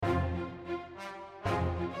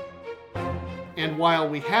And while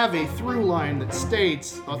we have a through line that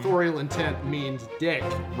states authorial intent means dick.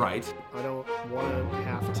 Right. I don't want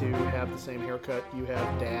to have the same haircut you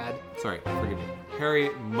have, Dad. Sorry, forgive me. Harry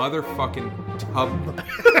motherfucking Tubman.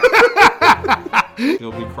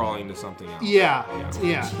 He'll be crawling to something else. Yeah,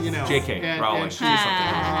 you know. JK, Rowling, do something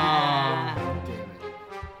else. Damn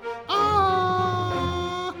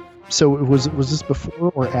it. So was this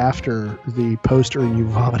before or after the poster and you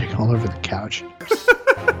vomiting all over the couch?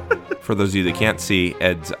 For those of you that can't see,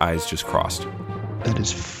 Ed's eyes just crossed. That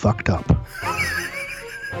is fucked up.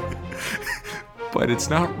 But it's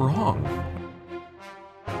not wrong.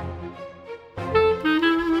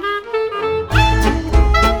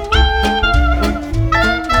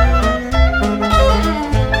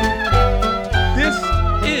 This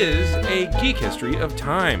is a Geek History of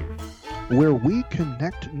Time, where we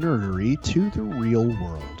connect nerdery to the real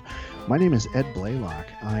world. My name is Ed Blaylock.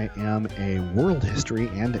 I am a world history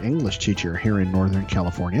and English teacher here in Northern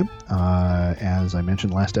California. As I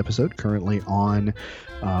mentioned last episode, currently on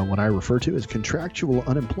what I refer to as contractual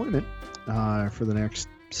unemployment for the next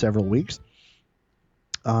several weeks.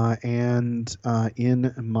 And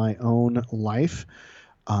in my own life,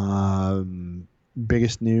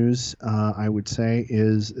 biggest news I would say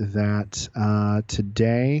is that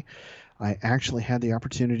today I actually had the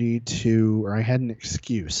opportunity I had an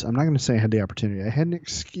excuse. I'm not going to say I had the opportunity. I had an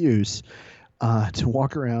excuse to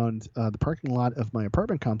walk around the parking lot of my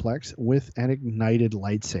apartment complex with an ignited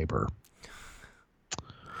lightsaber.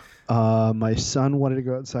 My son wanted to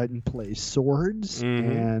go outside and play swords,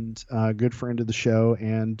 and a good friend of the show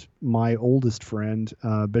and my oldest friend,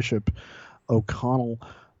 Bishop O'Connell,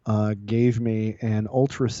 gave me an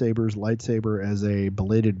Ultra Sabers lightsaber as a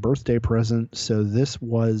belated birthday present. So this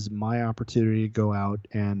was my opportunity to go out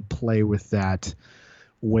and play with that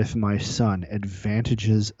with my son.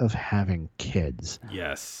 Advantages of having kids.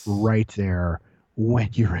 Yes. Right there when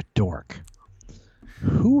you're a dork.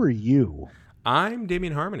 Who are you? I'm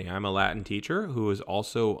Damien Harmony. I'm a Latin teacher who is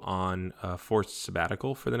also on a forced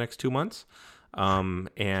sabbatical for the next 2 months.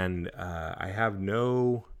 And I have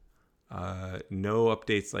no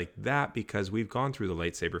updates like that because we've gone through the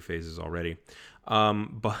lightsaber phases already.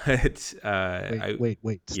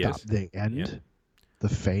 Wait, stop. Yes. They end? Yeah. The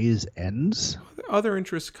phase ends? Other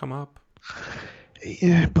interests come up.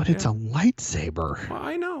 Yeah, but it's a lightsaber. Well,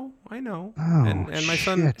 I know. Oh, and my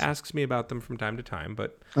son shit. asks me about them from time to time,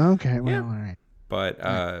 but Okay, well, yeah. all right.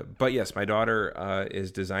 But yes, my daughter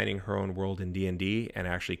is designing her own world in D&D and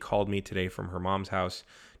actually called me today from her mom's house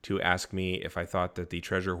to ask me if I thought that the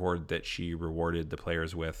treasure hoard that she rewarded the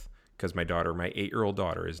players with, because my 8-year-old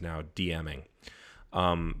daughter, is now DMing.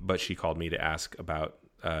 But she called me to ask about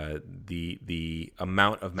the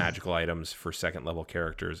amount of magical items for second level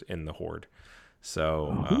characters in the hoard.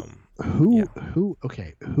 So Who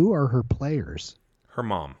are her players? her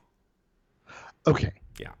mom. Okay.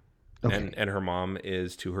 Yeah. Okay. And her mom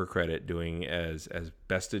is, to her credit, doing as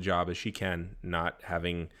best a job as she can, not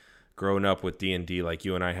having grown up with D&D like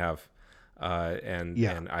you and I have.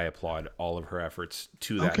 And I applaud all of her efforts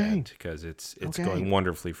to that end, because it's going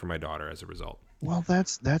wonderfully for my daughter as a result. Well,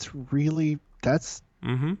 that's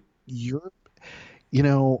Mm-hmm.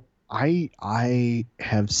 I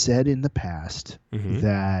have said in the past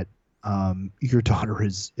that your daughter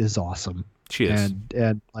is awesome. She is.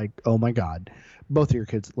 And like, oh my God, both of your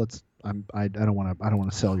kids, I don't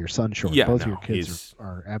want to sell your son short. Yeah, both of your kids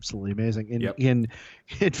are absolutely amazing in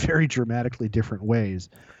very dramatically different ways.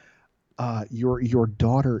 Your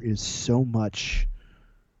daughter is so much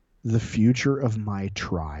the future of my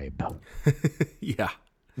tribe. Yeah.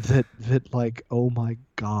 That like, oh my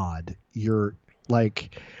God, you're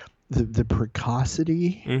like the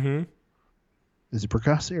precocity. Mm-hmm. Is it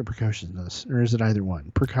precocity or precociousness, or is it either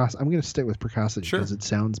one? I'm going to stick with precocity because it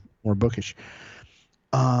sounds more bookish.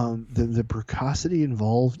 The precocity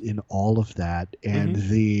involved in all of that, and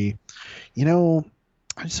I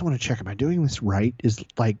just want to check, am I doing this right? Is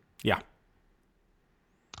like, yeah.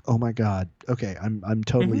 Oh my God. Okay, I'm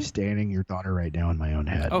totally standing your daughter right now in my own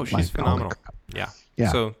head. Oh, she's phenomenal. Yeah.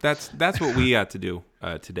 So that's what we got to do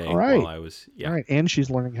today. All right. While I was All right, and she's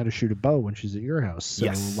learning how to shoot a bow when she's at your house.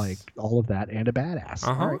 So like all of that and a badass.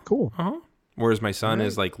 All right, cool. Whereas my son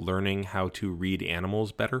is like learning how to read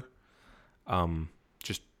animals better.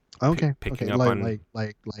 Just picking up on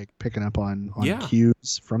like picking up on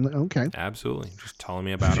cues from the Absolutely. Just telling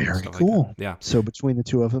me about them. Very stuff cool. Like that. Yeah. So between the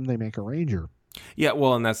two of them, they make a ranger. Yeah,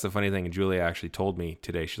 well, and that's the funny thing. Julia actually told me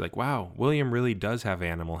today. She's like, "Wow, William really does have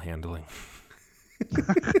animal handling."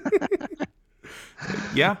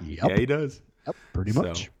 Yeah, he does. Yep, pretty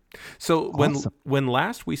much. So Awesome. when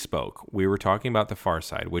last we spoke, we were talking about The Far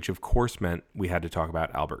Side, which of course meant we had to talk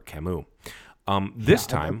about Albert Camus. This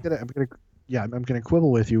Yeah, time, I'm gonna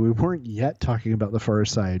quibble with you. We weren't yet talking about the Far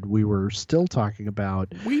Side. We were still talking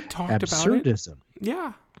about we talked about it. absurdism,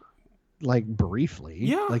 Yeah. like briefly.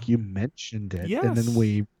 Yeah. Like you mentioned it, Yes. and then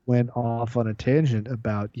we went off on a tangent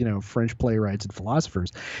about French playwrights and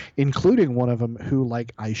philosophers, including one of them who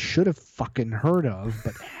like I should have fucking heard of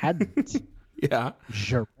but hadn't. Yeah.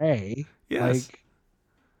 Jarret. Yes. Like,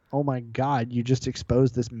 oh my God, you just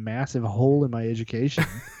exposed this massive hole in my education.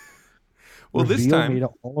 Well, this Reveal time, me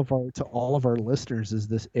to all of our listeners as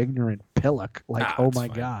this ignorant pillock. Like, oh it's my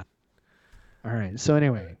fine. God. All right. So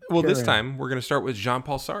anyway. well, this carry on. time we're going to start with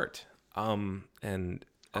Jean-Paul Sartre. And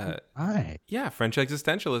Hi. yeah, French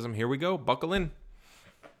existentialism. Here we go. Buckle in.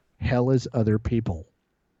 Hell is other people.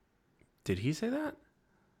 Did he say that?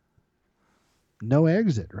 No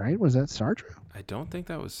exit, right? Was that Sartre? I don't think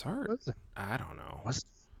that was Sartre. Was it? I don't know. Was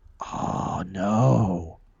Oh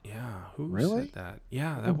no. Yeah, who Really? said that?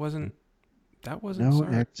 Yeah, that wasn't No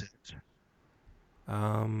Sartre. exit.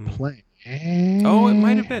 Play. Oh, it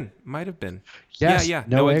might have been. Might have been. Yes. Yeah.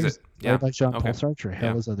 No, No exit. exit. Yeah. By Jean-Paul Okay. Sartre.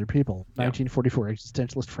 Hell Yeah. is other people. Yeah. 1944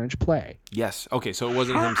 existentialist French play. Yes. Okay, so it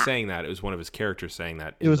wasn't him saying that. It was one of his characters saying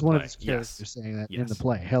that. It was the one of play. his characters saying that in the Yes.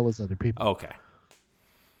 play. Hell is other people. Okay.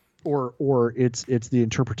 Or it's the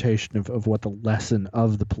interpretation of what the lesson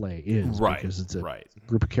of the play is. Right. Because it's a Right.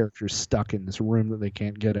 group of characters stuck in this room that they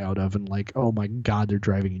can't get out of, and like, oh my God, they're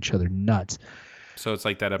driving each other nuts. So it's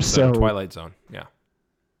like that episode of So- Twilight Zone. Yeah.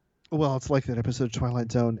 Well, it's like that episode of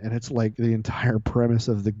Twilight Zone, and it's like the entire premise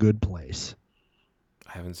of The Good Place.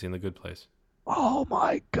 I haven't seen The Good Place. Oh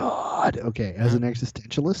my God. Okay, as an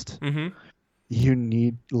existentialist, Mm-hmm. you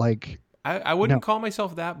need like I wouldn't No. call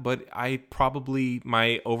myself that, but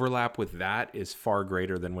my overlap with that is far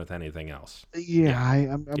greater than with anything else. I'm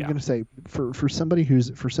Yeah. gonna say for somebody whose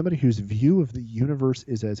view of the universe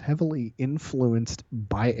is as heavily influenced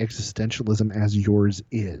by existentialism as yours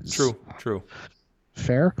is. True.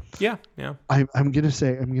 Fair. Yeah. I'm gonna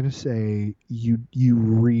say you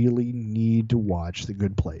really need to watch The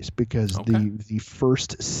Good Place because Okay. the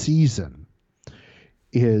first season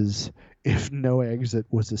is if No Exit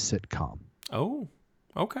was a sitcom. Oh,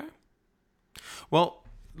 okay. Well,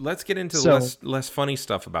 let's get into So- less funny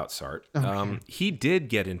stuff about Sartre. Okay. He did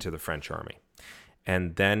get into the French army,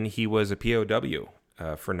 and then he was a POW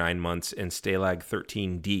for 9 months in Stalag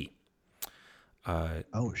 13D.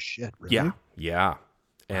 Oh shit! Really? Yeah.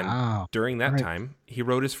 And Wow. during that All right. time, he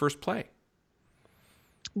wrote his first play.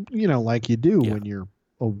 Like you do Yeah. when you're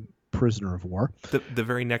a prisoner of war. The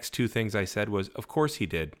very next two things I said was, of course he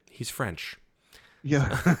did. He's French.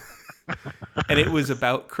 Yeah. And it was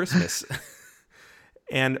about Christmas.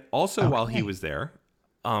 And also while he Okay. was there,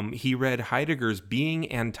 he read Heidegger's Being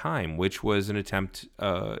and Time, which was an attempt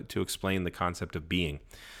to explain the concept of being.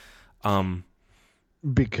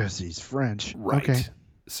 Because he's French. Right. Okay.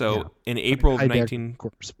 So Yeah. in April of Heidegger, 19... of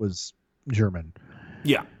course, was German.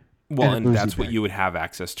 Yeah. Well, and Uzi that's what Beck. you would have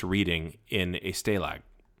access to reading in a Stalag.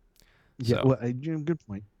 Yeah. So- Well, good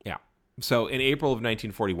point. Yeah. So in April of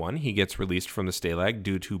 1941, he gets released from the Stalag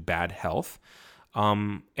due to bad health,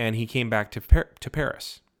 and he came back to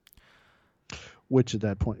Paris. Which at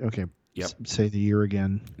that point, okay. Yep. Say the year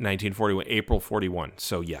again. 1941, April 41.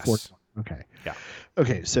 So yes. 41. Okay. Yeah.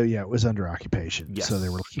 Okay. So yeah, it was under occupation. Yes. So they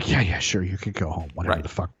were like, yeah, sure, you can go home. Whatever Right. the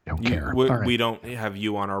fuck. Don't You- care. we, All right. we don't have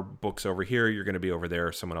you on our books over here. You're going to be over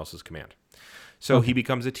there, someone else's command. So he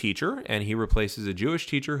becomes a teacher, and he replaces a Jewish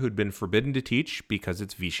teacher who'd been forbidden to teach because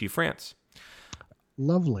it's Vichy France.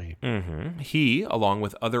 Lovely. He, along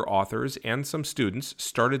with other authors and some students,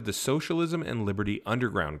 started the Socialism and Liberty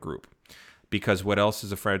Underground Group. Because what else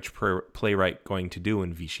is a French playwright going to do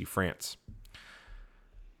in Vichy France?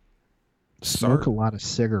 Smoke a lot of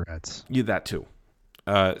cigarettes. Yeah, that too.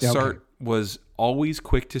 okay. Sartre was always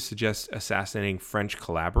quick to suggest assassinating French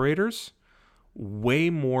collaborators, way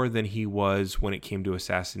more than he was when it came to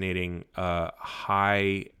assassinating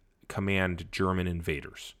high command German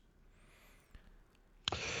invaders.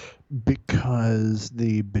 Because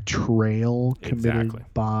the betrayal committed Exactly.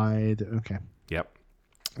 by the okay. Yep.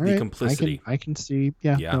 All The right. complicity. I can see.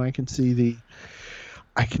 Yeah. Yeah. No, I can see the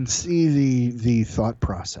the thought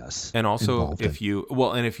process. And also, involved if in-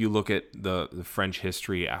 you look at the French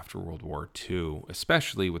history after World War II,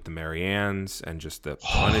 especially with the Mariannes and just the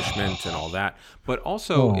punishment and all that, but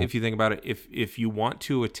also Oh. if you think about it, if you want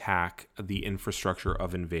to attack the infrastructure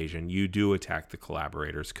of invasion, you do attack the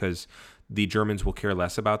collaborators because the Germans will care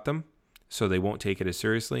less about them, so they won't take it as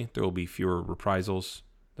seriously. There will be fewer reprisals.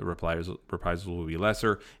 The reprisals will be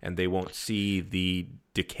lesser, and they won't see the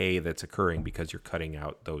decay that's occurring because you're cutting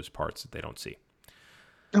out those parts that they don't see.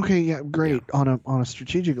 Okay, yeah, great. On a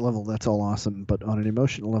strategic level, that's all awesome. But on an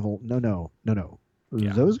emotional level, no.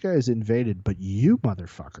 Yeah. Those guys invaded, but you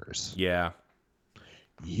motherfuckers, Yeah.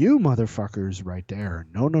 right there.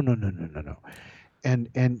 No. And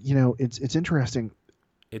it's interesting.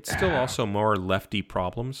 It's still also more lefty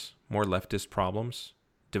problems, more leftist problems.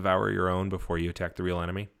 Devour your own before you attack the real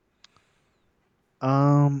enemy.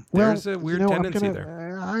 There's a weird tendency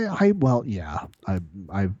there. I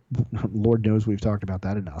Lord knows we've talked about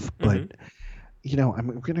that enough, but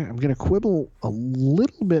I'm gonna quibble a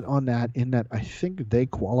little bit on that, in that I think they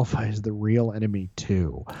qualify as the real enemy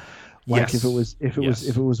too. Like Yes. if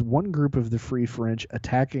it was one group of the Free French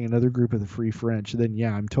attacking another group of the Free French, then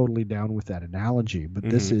yeah, I'm totally down with that analogy. But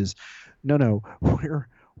this is no,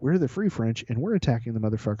 we're the Free French and we're attacking the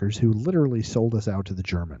motherfuckers who literally sold us out to the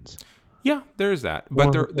Germans. Yeah, there's that.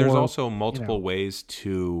 But there's also multiple ways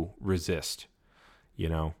to resist.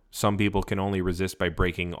 Some people can only resist by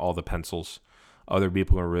breaking all the pencils. Other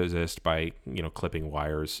people can resist by, clipping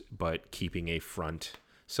wires, but keeping a front.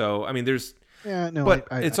 So, I mean, there's... Yeah, no, but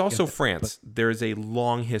it's also France. There is a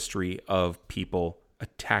long history of people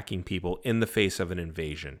attacking people in the face of an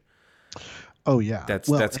invasion. Oh, yeah.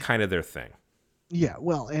 That's kind of their thing. Yeah,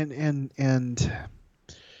 well, and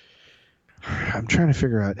I'm trying to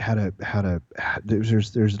figure out how to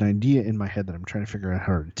there's an idea in my head that I'm trying to figure out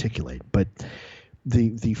how to articulate, but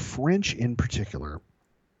the French in particular,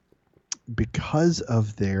 because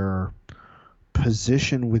of their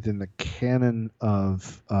position within the canon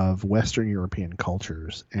of Western European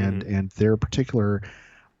cultures and their particular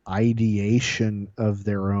ideation of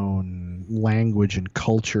their own language and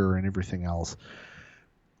culture and everything else,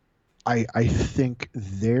 I think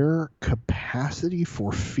their capacity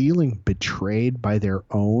for feeling betrayed by their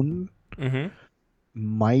own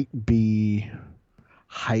might be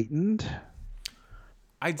heightened.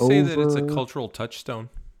 I'd say that it's a cultural touchstone.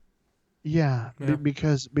 Yeah.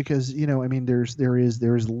 Because I mean, there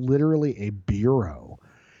is literally a bureau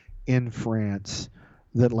in France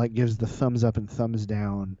that like gives the thumbs up and thumbs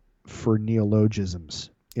down for neologisms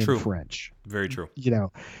in French. Very true.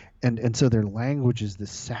 And so their language is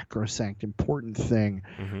this sacrosanct important thing,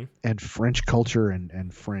 and French culture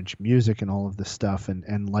and French music and all of this stuff,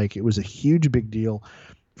 and like it was a huge big deal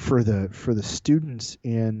for the students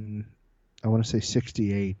in, I want to say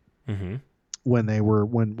 68, when they were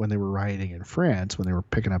rioting in France, when they were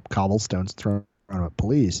picking up cobblestones and throwing them at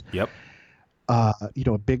police. Yep. A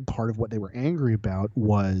big part of what they were angry about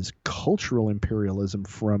was cultural imperialism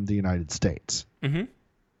from the United States.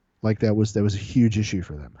 Like that was a huge issue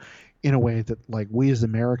for them, in a way that like we as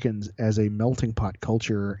Americans, as a melting pot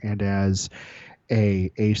culture and as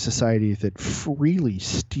a society that freely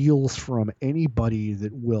steals from anybody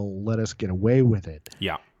that will let us get away with it.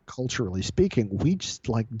 Yeah. Culturally speaking, we just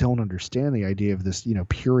like don't understand the idea of this,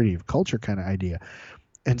 purity of culture kind of idea.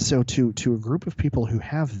 And so to a group of people who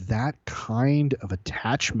have that kind of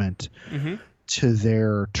attachment to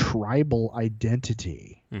their tribal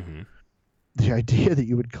identity, the idea that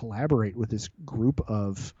you would collaborate with this group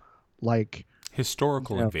of like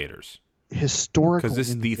historical invaders, because this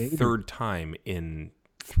is the third time in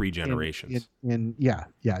 3 generations.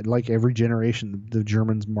 Like every generation, the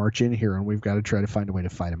Germans march in here, and we've got to try to find a way to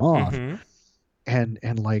fight them off. And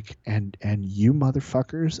you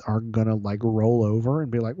motherfuckers are gonna like roll over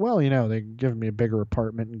and be like, well, they're giving me a bigger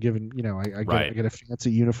apartment and giving, I get a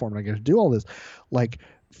fancy uniform and I get to do all this, like.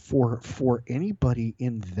 For anybody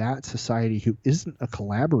in that society who isn't a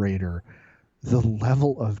collaborator, the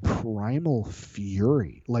level of primal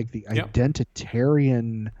fury, like the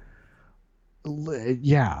identitarian,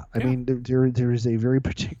 I mean, there is a very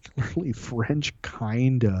particularly French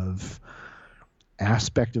kind of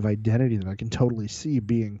aspect of identity that I can totally see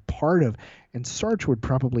being part of. And Sartre would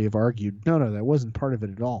probably have argued, no, that wasn't part of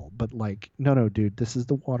it at all. But like, no, dude, this is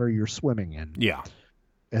the water you're swimming in. Yeah.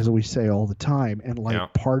 As we say all the time, and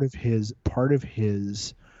like part of his,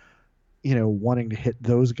 wanting to hit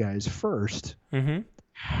those guys first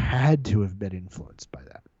had to have been influenced by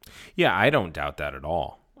that. Yeah, I don't doubt that at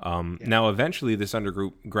all. Now, eventually, this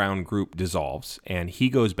underground group dissolves, and he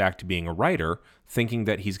goes back to being a writer, thinking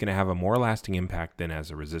that he's going to have a more lasting impact than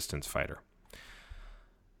as a resistance fighter.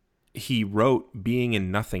 He wrote Being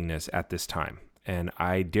in Nothingness at this time, and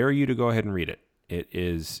I dare you to go ahead and read it. It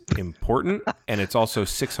is important, and it's also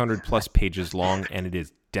 600 plus pages long, and it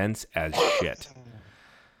is dense as shit.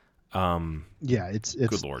 It's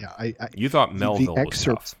good Lord. Yeah, you thought Melville was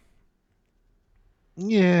tough.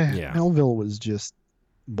 Yeah, Melville was just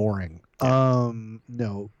boring. Yeah.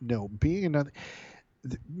 No, being another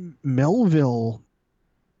Melville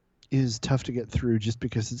is tough to get through just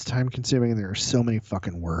because it's time consuming and there are so many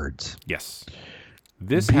fucking words. Yes.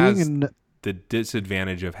 This has the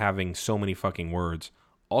disadvantage of having so many fucking words,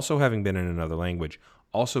 also having been in another language,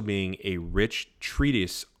 also being a rich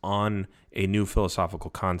treatise on a new philosophical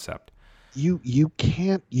concept. You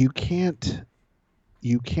can't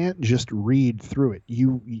just read through it.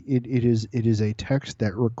 It is a text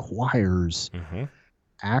that requires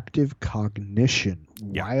active cognition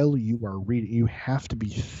while you are reading. You have to be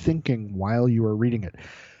thinking while you are reading it.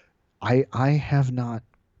 I have not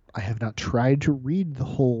tried to read the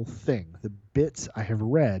whole thing. The bits I have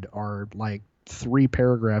read are like 3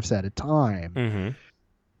 paragraphs at a time.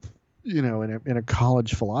 You know, in a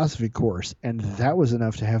college philosophy course, and that was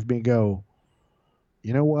enough to have me go,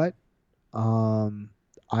 you know what? I'm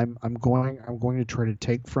going to try to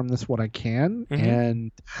take from this what I can,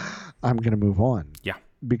 and I'm going to move on. Yeah.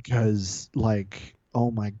 Because like, oh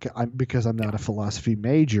my God, because I'm not a philosophy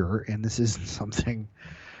major, and this isn't something,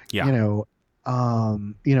 you know,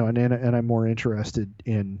 and I'm more interested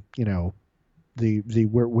in, you know, the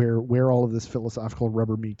where all of this philosophical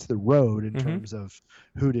rubber meets the road in terms of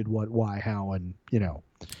who did what, why, how, and, you know.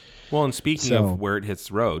 Well, and speaking of where it hits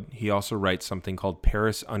the road, he also writes something called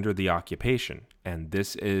Paris Under the Occupation, and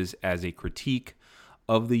this is as a critique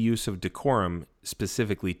of the use of decorum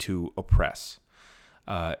specifically to oppress.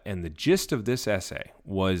 And the gist of this essay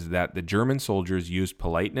was that the German soldiers used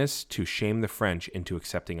politeness to shame the French into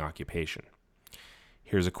accepting occupation.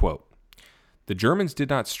 Here's a quote. The Germans did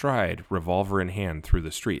not stride, revolver in hand, through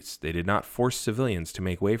the streets. They did not force civilians to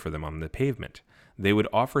make way for them on the pavement. They would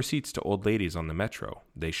offer seats to old ladies on the metro.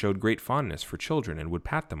 They showed great fondness for children and would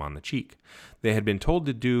pat them on the cheek. They had been told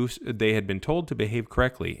to behave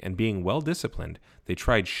correctly, and being well disciplined, they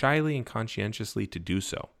tried shyly and conscientiously to do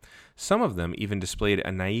so. Some of them even displayed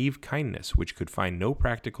a naive kindness which could find no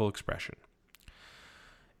practical expression.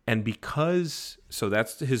 And so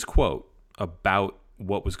that's his quote about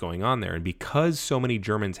what was going on there. And because so many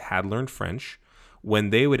Germans had learned French, when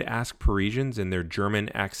they would ask Parisians in their German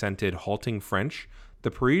accented halting French, the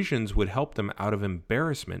Parisians would help them out of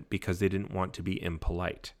embarrassment because they didn't want to be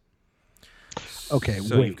impolite. Okay,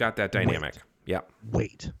 so you've got that dynamic.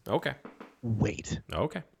 Wait. Okay.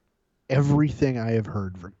 Everything I have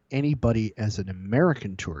heard from anybody as an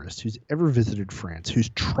American tourist who's ever visited France, who's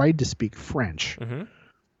tried to speak French,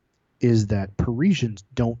 is that Parisians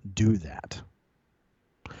don't do that.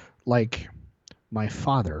 Like my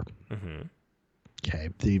father, okay,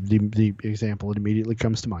 the example that immediately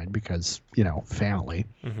comes to mind because, you know, family.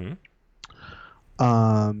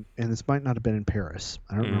 And this might not have been in Paris.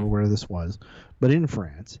 I don't remember where this was, but in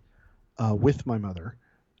France, with my mother,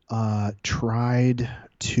 tried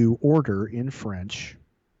to order in French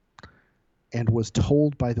and was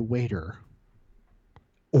told by the waiter,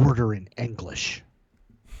 order in English,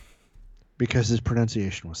 because his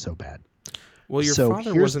pronunciation was so bad. Well, your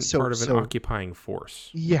father wasn't part of an occupying force.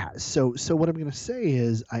 Yeah. So what I'm going to say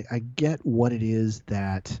is I get what it is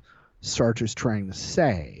that Sartre's trying to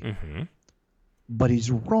say, but he's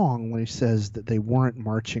wrong when he says that they weren't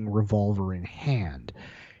marching revolver in hand.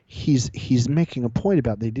 He's making a point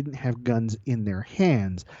about they didn't have guns in their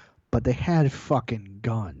hands, but they had fucking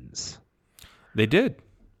guns. They did.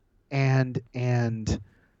 And I'm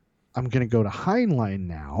going to go to Heinlein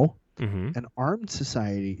now. An armed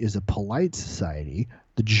society is a polite society.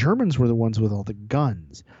 The Germans were the ones with all the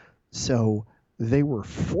guns. So they were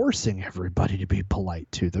forcing everybody to be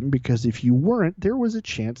polite to them, because if you weren't, there was a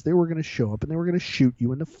chance they were going to show up and they were going to shoot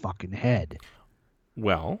you in the fucking head.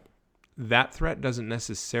 Well, that threat doesn't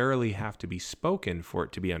necessarily have to be spoken for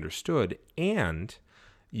it to be understood, and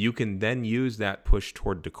you can then use that push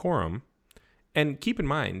toward decorum. And keep in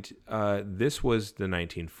mind, this was the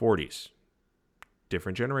 1940s.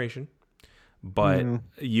 Different generation, but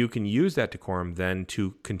you can use that decorum then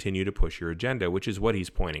to continue to push your agenda, which is what he's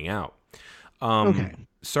pointing out.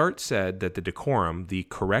 Sartre said that the decorum, the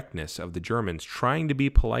correctness of the Germans trying to be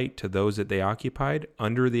polite to those that they occupied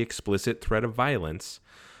under the explicit threat of violence,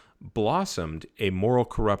 blossomed a moral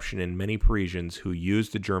corruption in many Parisians who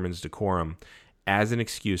used the Germans' decorum as an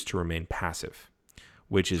excuse to remain passive,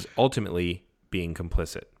 which is ultimately being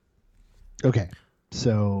complicit. He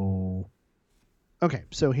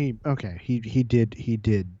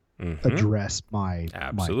did address my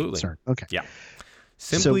concern. Yeah.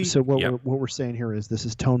 So what we're saying here is this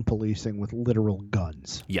is tone policing with literal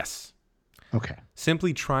guns. Yes. Okay.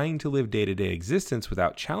 Simply trying to live day-to-day existence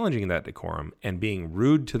without challenging that decorum and being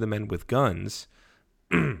rude to the men with guns,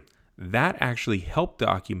 that actually helped the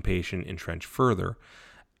occupation entrench further,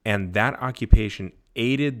 and that occupation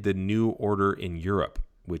aided the new order in Europe,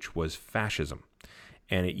 which was fascism.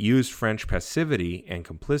 And it used French passivity and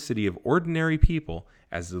complicity of ordinary people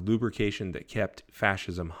as the lubrication that kept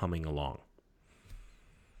fascism humming along.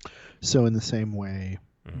 So in the same way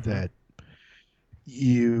that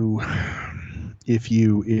if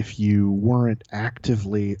you weren't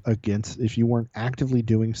actively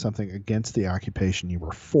doing something against the occupation, you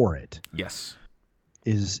were for it. Yes.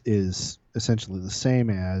 Is essentially the same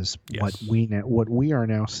as Yes. what we are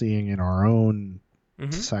now seeing in our own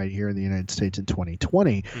society here in the United States in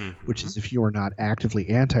 2020, which is if you are not actively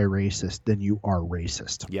anti-racist, then you are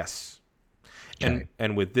racist. Yes. Okay.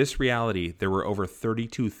 And with this reality, there were over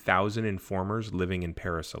 32,000 informers living in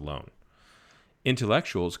Paris alone.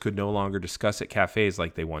 Intellectuals could no longer discuss at cafes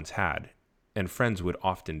like they once had, and friends would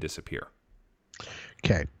often disappear.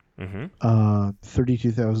 Okay.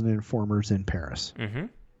 32,000 informers in Paris.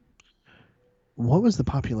 What was the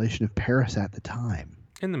population of Paris at the time?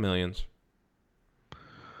 In the millions.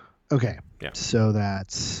 Okay. Yeah. So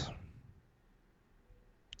that's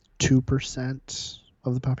 2%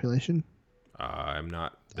 of the population. I'm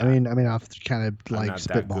not. I mean, I'll kind of I'm like not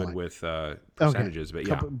that spitballing. good with percentages, but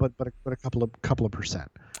yeah, but a couple of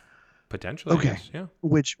percent. Potentially. Okay. Yes, yeah.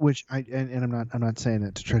 Which I'm not saying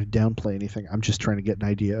that to try to downplay anything. I'm just trying to get an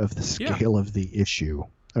idea of the scale of the issue.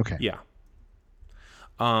 Okay. Yeah.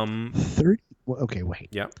 30. Okay, wait.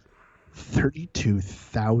 Yeah.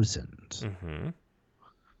 32,000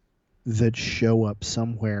 that show up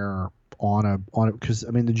somewhere on a because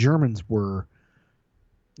I mean the Germans were.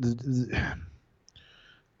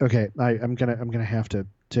 Okay, I'm gonna have to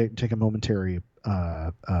take a momentary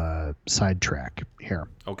sidetrack here.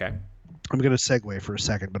 Okay. I'm gonna segue for a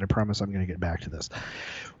second, but I promise I'm gonna get back to this.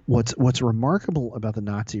 What's remarkable about the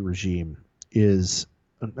Nazi regime is,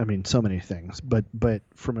 I mean, so many things, but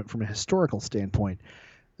from a historical standpoint,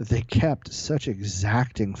 they kept such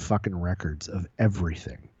exacting fucking records of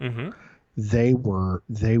everything. They were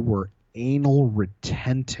anal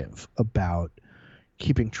retentive about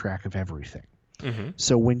keeping track of everything.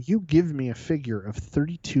 So when you give me a figure of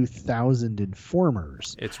 32,000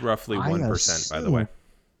 informers, it's roughly 1%, by the way.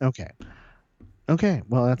 Okay.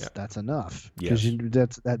 Well, that's enough. Because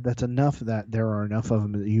that's enough that there are enough of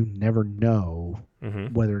them that you never know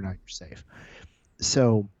whether or not you're safe.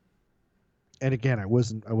 So, and again, I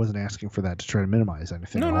wasn't asking for that to try to minimize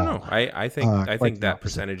anything. No. I think that opposite.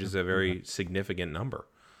 percentage is a very significant number.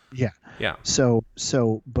 Yeah. Yeah. So,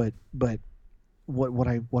 but what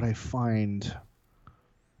I find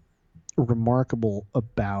remarkable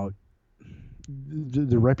about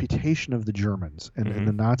the reputation of the Germans and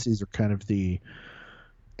the Nazis are kind of the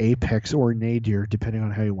apex or nadir, depending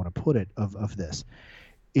on how you want to put it, of this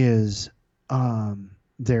is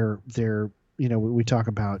they're we talk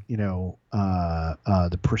about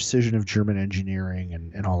the precision of German engineering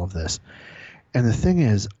and all of this, and the thing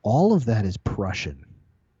is all of that is Prussian.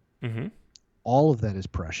 All of that is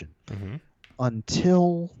Prussian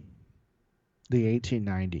until the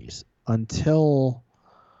 1890s, until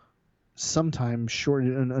sometime short,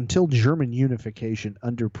 until German unification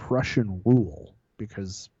under Prussian rule,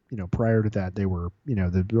 because prior to that they were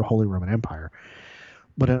the Holy Roman Empire.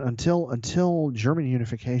 But until German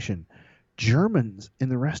unification, Germans in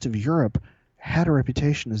the rest of Europe had a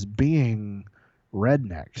reputation as being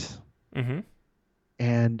rednecks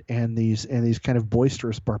and these kind of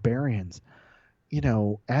boisterous barbarians.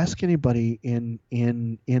 Ask anybody in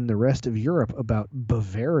the rest of Europe about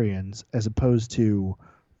Bavarians as opposed to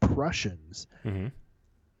Prussians, and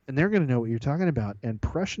they're going to know what you're talking about. And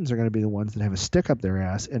Prussians are going to be the ones that have a stick up their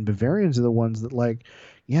ass, and Bavarians are the ones that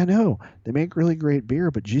they make really great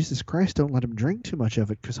beer, but Jesus Christ, don't let them drink too much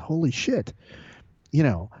of it because holy shit,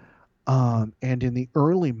 And in the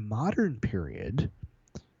early modern period,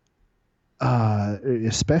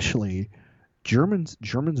 especially, Germans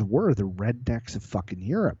were the rednecks of fucking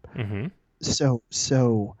Europe. So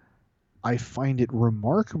I find it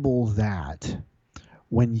remarkable that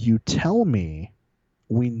when you tell me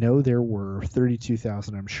we know there were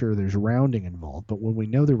 32,000, I'm sure there's rounding involved, but when we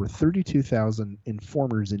know there were 32,000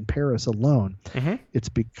 informers in Paris alone, it's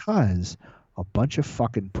because a bunch of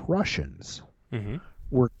fucking Prussians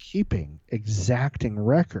were keeping exacting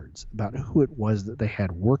records about who it was that they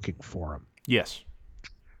had working for them. Yes.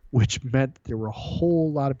 Which meant there were a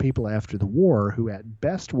whole lot of people after the war who at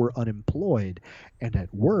best were unemployed and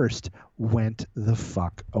at worst went the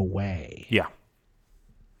fuck away. Yeah.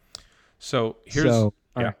 So here's a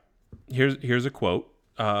quote.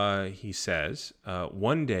 He says,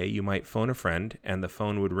 one day you might phone a friend and the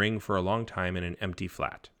phone would ring for a long time in an empty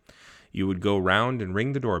flat. You would go round and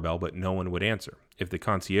ring the doorbell, but no one would answer. If the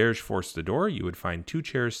concierge forced the door, you would find two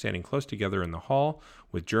chairs standing close together in the hall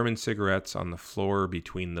with German cigarettes on the floor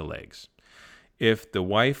between the legs. If the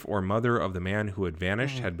wife or mother of the man who had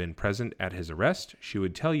vanished had been present at his arrest, she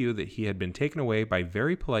would tell you that he had been taken away by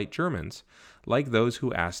very polite Germans, like those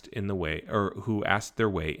who asked their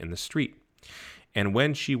way in the street. And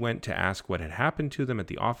when she went to ask what had happened to them at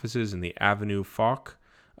the offices in the Avenue Foch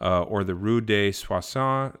or the Rue des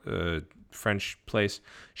Soissons, French place,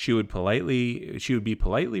 she would be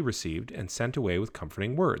politely received and sent away with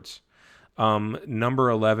comforting words. Number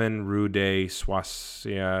 11 Rue des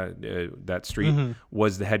Soissons, that street,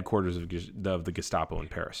 was the headquarters of the Gestapo in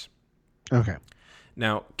Paris. Okay.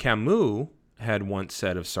 Now, Camus had once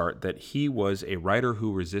said of Sartre that he was a writer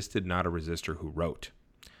who resisted, not a resistor who wrote.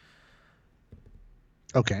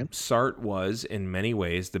 Okay. Sartre was, in many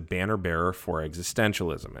ways, the banner bearer for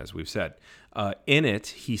existentialism, as we've said. In it,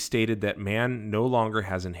 he stated that man no longer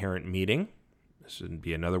has inherent meaning. This would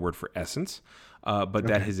be another word for essence. But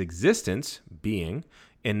that his existence, being,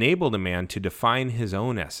 enabled a man to define his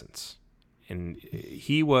own essence. And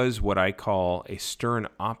he was what I call a stern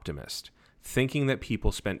optimist, thinking that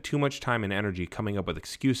people spent too much time and energy coming up with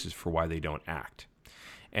excuses for why they don't act.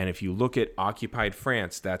 And if you look at occupied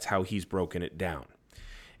France, that's how he's broken it down.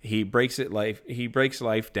 He breaks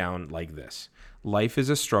life down like this. Life is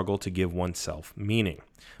a struggle to give oneself meaning.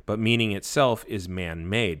 But meaning itself is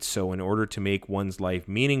man-made. So in order to make one's life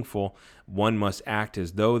meaningful, one must act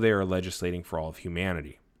as though they are legislating for all of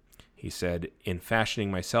humanity. He said, in fashioning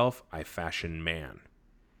myself, I fashion man.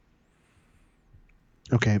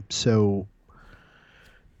 Okay, so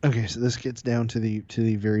this gets down to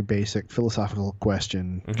the very basic philosophical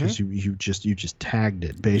question, because you just tagged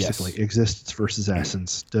it basically. Yes. Existence versus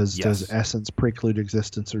essence. Does essence preclude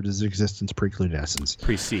existence, or does existence preclude essence?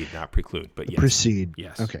 Precede, not preclude, but yes. Precede.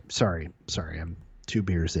 Yes. Okay. Sorry. I'm 2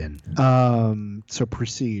 beers in. So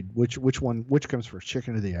precede. Which comes first,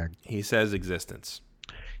 chicken or the egg? He says existence.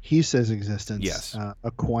 He says existence. Yes.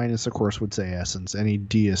 Aquinas, of course, would say essence. Any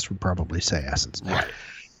deist would probably say essence. Right.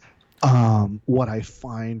 What I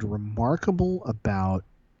find remarkable about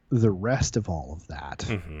the rest of all of that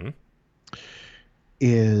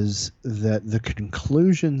is that the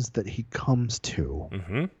conclusions that he comes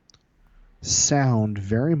to sound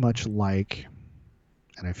very much like,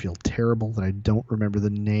 and I feel terrible that I don't remember the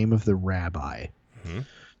name of the rabbi,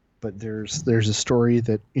 but there's a story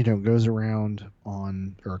that goes around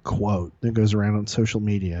on, or a quote that goes around on social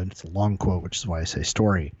media, and it's a long quote, which is why I say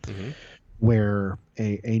story, where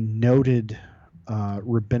a noted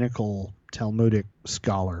rabbinical Talmudic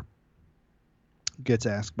scholar gets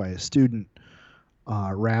asked by a student,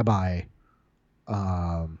 Rabbi,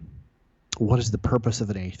 what is the purpose of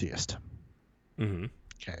an atheist?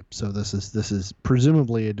 Okay, so this is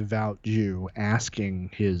presumably a devout Jew asking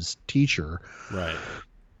his teacher, right?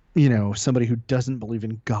 Somebody who doesn't believe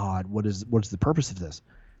in God, what is the purpose of this?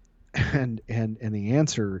 And the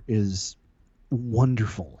answer is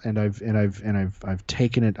wonderful, and I've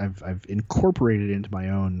taken it, I've incorporated it into my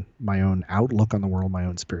own outlook on the world, my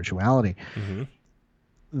own spirituality.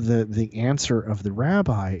 The answer of the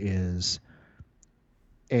rabbi is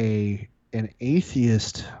an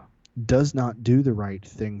atheist does not do the right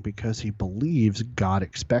thing because he believes God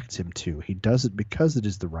expects him to. He does it because it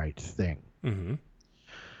is the right thing.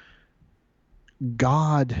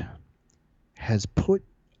 God has put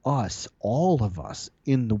us, all of us,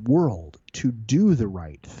 in the world to do the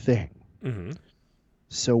right thing.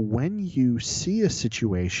 So when you see a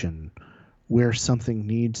situation where something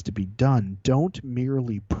needs to be done, don't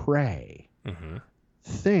merely pray.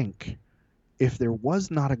 Think, if there was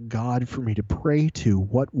not a God for me to pray to,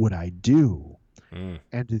 what would I do?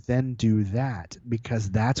 And then do that, because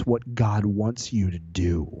that's what God wants you to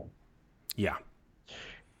do. Yeah.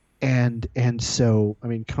 And so, I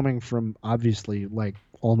mean, coming from obviously like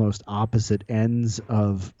almost opposite ends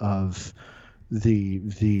of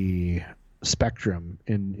the spectrum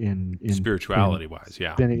in spirituality wise,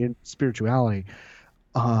 yeah. In spirituality,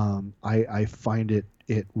 I find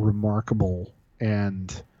it remarkable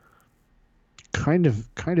and kind of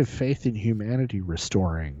faith in humanity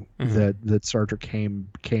restoring that Sartre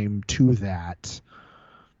came to that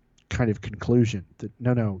kind of conclusion that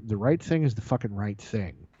no, the right thing is the fucking right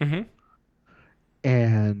thing.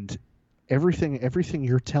 And everything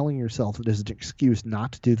you're telling yourself that is an excuse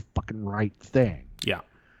not to do the fucking right thing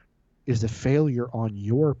is a failure on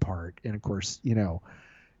your part. And of course, you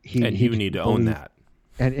need to own that.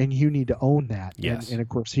 And you need to own that. Yes. And of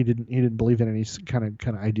course he didn't believe in any kind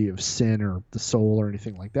of idea of sin or the soul or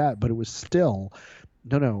anything like that, but it was still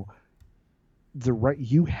no.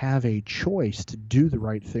 you have a choice to do the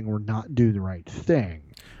right thing or not do the right thing.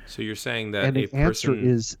 So you're saying that And the answer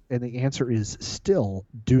is still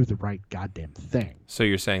do the right goddamn thing. So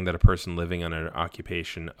you're saying that a person living on an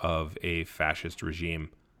occupation of a fascist regime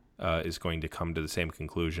is going to come to the same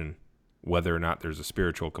conclusion, whether or not there's a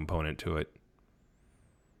spiritual component to it.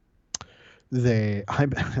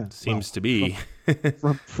 Seems to be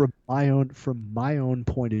from my own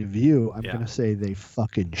point of view. I'm going to say they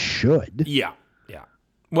fucking should. Yeah.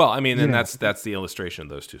 Well, I mean, and that's the illustration of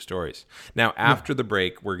those two stories. Now, after the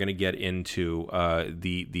break, we're going to get into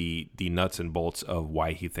the nuts and bolts of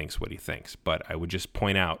why he thinks what he thinks. But I would just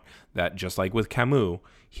point out that just like with Camus,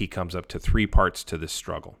 he comes up to 3 parts to this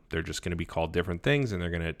struggle. They're just going to be called different things, and they're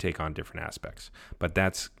going to take on different aspects. But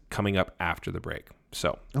that's coming up after the break.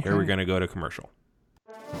 So here we're going to go to commercial.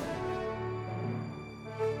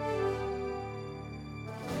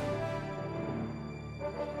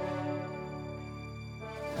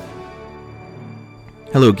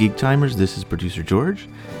 Hello, Geek Timers. This is producer George,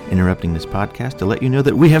 interrupting this podcast to let you know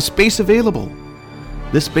that we have space available.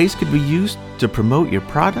 This space could be used to promote your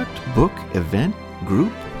product, book, event,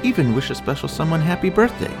 group, even wish a special someone happy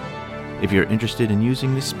birthday. If you're interested in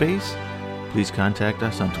using this space, please contact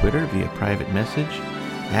us on Twitter via private message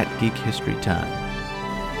 @GeekHistoryTime.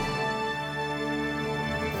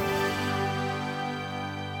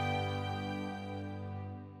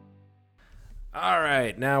 All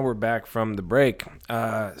right, now we're back from the break.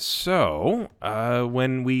 So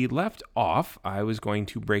when we left off, I was going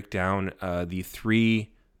to break down the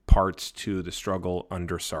 3 parts to the struggle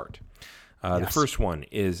under Sartre. The first one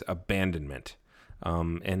is abandonment.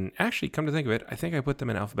 And actually, come to think of it, I think I put them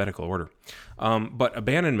in alphabetical order. But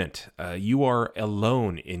abandonment, you are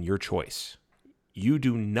alone in your choice. You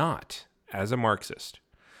do not, as a Marxist,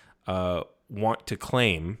 want to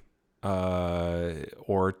claim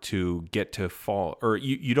or to get to fall, or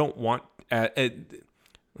you don't want, let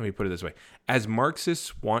me put it this way. As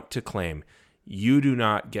Marxists want to claim, you do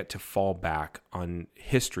not get to fall back on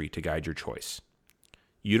history to guide your choice.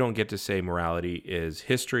 You don't get to say morality is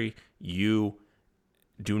history. You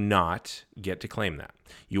do not get to claim that.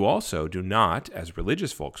 You also do not, as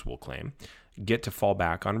religious folks will claim, get to fall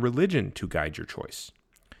back on religion to guide your choice.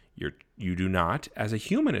 You do not, as a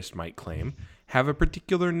humanist might claim, have a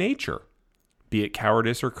particular nature, be it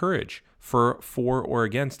cowardice or courage, for or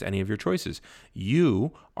against any of your choices.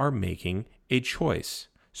 You are making a choice,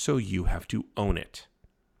 so you have to own it.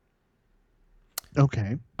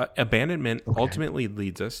 Okay. Abandonment ultimately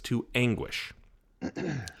leads us to anguish.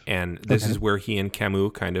 And this is where he and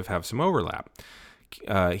Camus kind of have some overlap.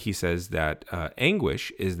 He says that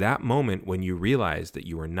anguish is that moment when you realize that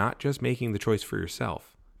you are not just making the choice for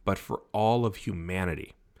yourself, but for all of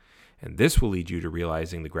humanity. And this will lead you to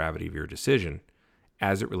realizing the gravity of your decision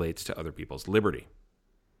as it relates to other people's liberty.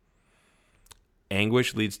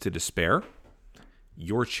 Anguish leads to despair.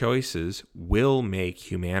 Your choices will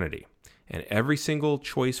make humanity. And every single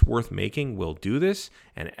choice worth making will do this.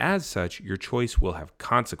 And as such, your choice will have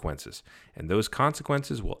consequences. And those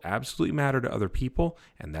consequences will absolutely matter to other people.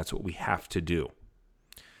 And that's what we have to do.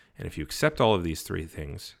 And if you accept all of these 3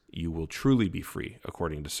 things, you will truly be free,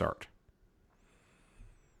 according to Sartre.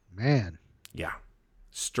 Man. Yeah.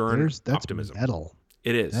 Stern that's optimism. Metal.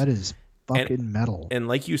 It is. That is fucking metal. And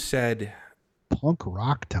like you said... Punk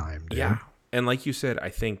rock time, dude. Yeah. And like you said, I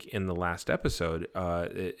think in the last episode,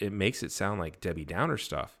 it makes it sound like Debbie Downer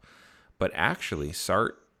stuff. But actually,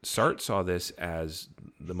 Sartre saw this as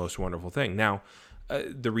the most wonderful thing. Now,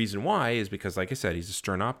 the reason why is because, like I said, he's a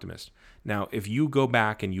stern optimist. Now, if you go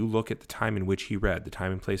back and you look at the time in which he read, the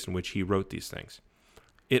time and place in which he wrote these things,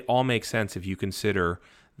 it all makes sense if you consider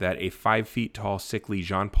that a 5 feet tall, sickly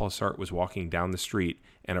Jean-Paul Sartre was walking down the street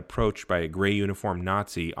and approached by a gray uniformed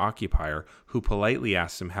Nazi occupier who politely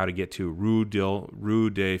asked him how to get to Rue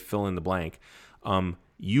de fill in the blank.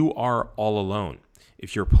 You are all alone.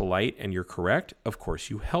 If you're polite and you're correct, of course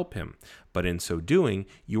you help him. But in so doing,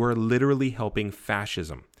 you are literally helping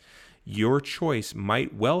fascism. Your choice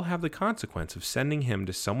might well have the consequence of sending him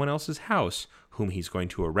to someone else's house whom he's going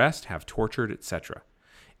to arrest, have tortured, etc.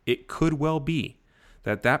 It could well be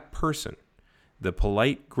that person, the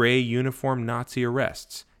polite gray uniform Nazi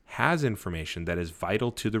arrests, has information that is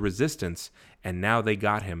vital to the resistance, and now they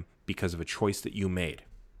got him because of a choice that you made.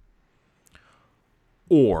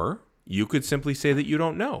 Or you could simply say that you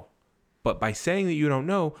don't know. But by saying that you don't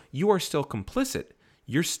know, you are still complicit.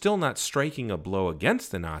 You're still not striking a blow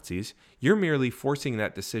against the Nazis. You're merely forcing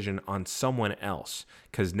that decision on someone else,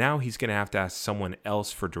 because now he's going to have to ask someone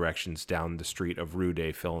else for directions down the street of Rue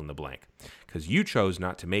de fill in the blank, because you chose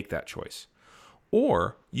not to make that choice.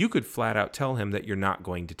 Or you could flat out tell him that you're not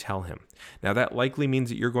going to tell him. Now, that likely means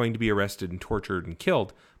that you're going to be arrested and tortured and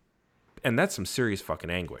killed, and that's some serious fucking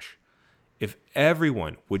anguish. If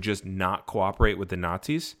everyone would just not cooperate with the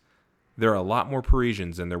Nazis, there are a lot more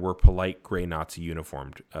Parisians than there were polite gray Nazi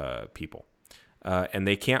uniformed people. And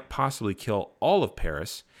they can't possibly kill all of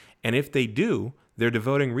Paris. And if they do, they're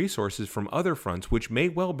devoting resources from other fronts, which may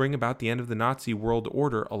well bring about the end of the Nazi world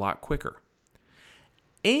order a lot quicker.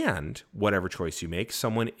 And whatever choice you make,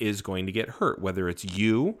 someone is going to get hurt, whether it's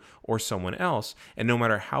you or someone else. And no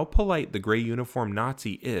matter how polite the gray uniform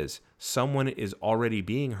Nazi is, someone is already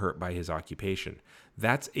being hurt by his occupation.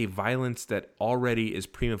 That's a violence that already is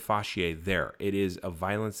prima facie there. It is a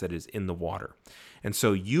violence that is in the water. And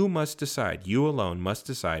so you must decide, you alone must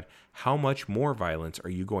decide, how much more violence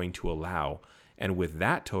are you going to allow? And with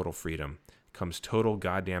that total freedom comes total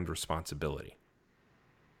goddamned responsibility.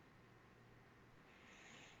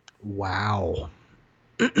 Wow.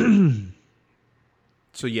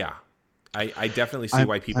 So yeah, I definitely see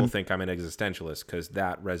why people think I'm an existentialist, because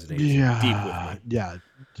that resonates deep with me.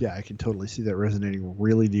 Yeah, I can totally see that resonating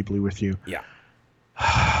really deeply with you. Yeah.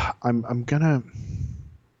 I'm gonna.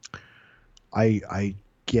 I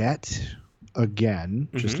get, again,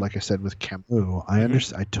 just like I said with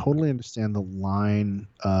Camus, I totally understand the line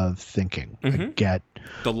of thinking. I get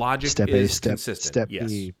the logic step is A, step consistent. Yes.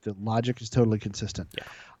 B. The logic is totally consistent. Yeah.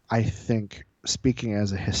 I think, speaking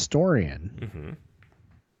as a historian,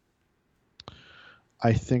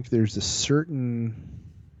 I think there's a certain,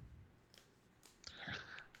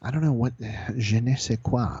 I don't know what, je ne sais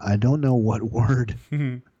quoi. I don't know what word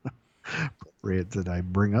appropriate that I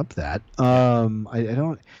bring up that. I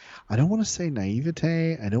don't want to say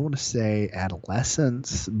naivete. I don't want to say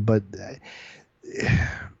adolescence, but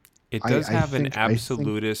it does have an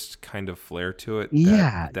absolutist kind of flair to it.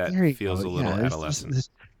 That feels a little adolescent.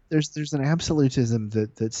 There's an absolutism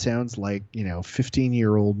that sounds like,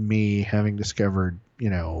 15-year-old me having discovered,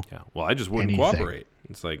 Well, I just wouldn't cooperate.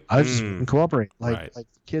 It's like I just wouldn't cooperate. Right. Like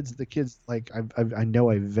the kids. Like I know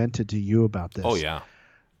I vented to you about this. Oh yeah.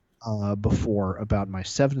 Before about my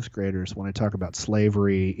 7th graders when I talk about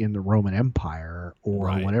slavery in the Roman Empire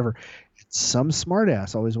or whatever. Some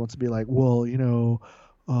smartass always wants to be like, well,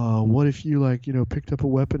 what if you picked up a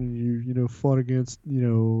weapon and you fought against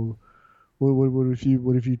what if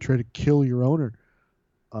you try to kill your owner?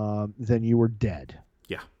 Then you were dead.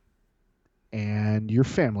 Yeah. And your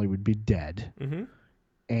family would be dead. Mm-hmm.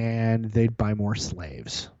 And they'd buy more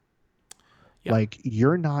slaves. Yeah. Like you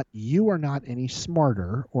are not any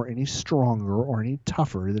smarter or any stronger or any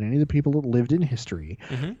tougher than any of the people that lived in history.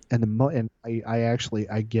 Mm-hmm. And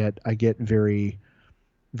I get very,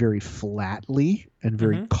 very flatly and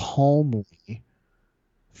very calmly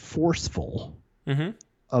forceful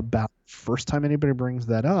about first time anybody brings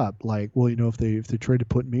that up. Like, well, if they tried to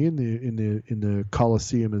put me in the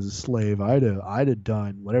Colosseum as a slave, I'd have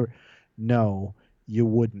done whatever. No, you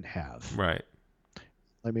wouldn't have. Right.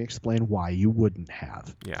 Let me explain why you wouldn't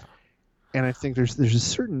have. Yeah. And I think there's a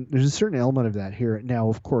certain element of that here. Now,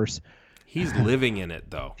 of course, he's living in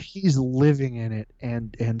it though. He's living in it,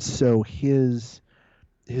 and so his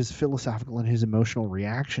philosophical and his emotional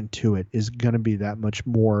reaction to it is going to be that much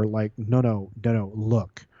more like, no,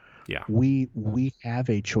 look. Yeah. We have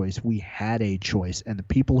a choice. We had a choice, and the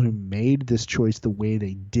people who made this choice the way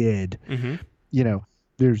they did,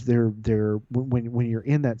 there's when you're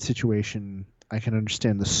in that situation, I can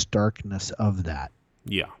understand the starkness of that.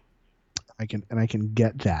 Yeah. I can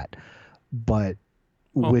get that. But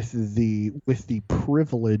with the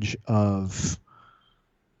privilege of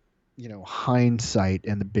hindsight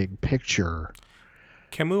and the big picture.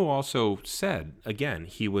 Camus also said, again,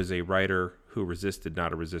 he was a writer who resisted,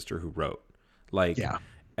 not a resistor who wrote. Like,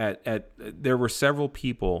 there were several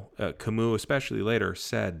people, Camus especially later,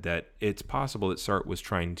 said that it's possible that Sartre was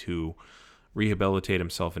trying to rehabilitate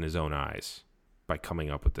himself in his own eyes by coming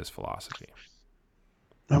up with this philosophy.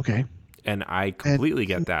 Okay. And I completely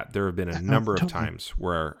get that. There have been a number of times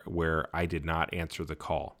where I did not answer the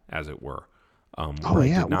call, as it were. I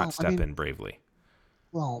did not step in bravely.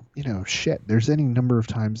 Well, shit. There's any number of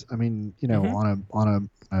times. I mean, on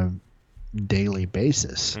a daily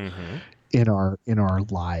basis in our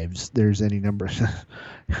lives, there's any number.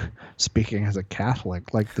 Speaking as a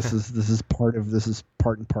Catholic, like this is part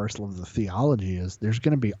and parcel of the theology. Is there's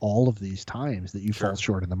going to be all of these times that you fall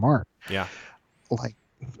short of the mark. Yeah. Like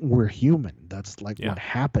we're human. That's like what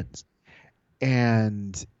happens,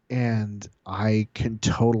 and I can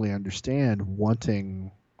totally understand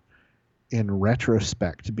wanting, in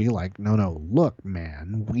retrospect, to be like, no, look,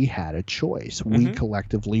 man, we had a choice. We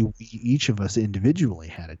collectively, each of us individually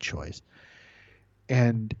had a choice.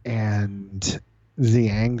 And the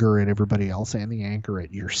anger at everybody else and the anger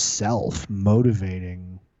at yourself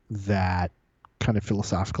motivating that kind of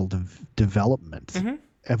philosophical development,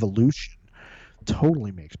 evolution,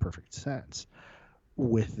 totally makes perfect sense.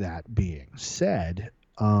 With that being said,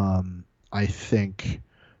 I think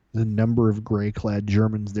the number of gray-clad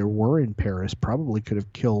Germans there were in Paris probably could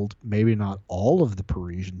have killed maybe not all of the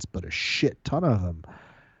Parisians, but a shit ton of them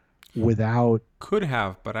without... Could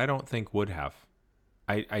have, but I don't think would have.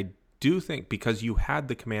 I do think, because you had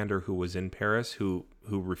the commander who was in Paris who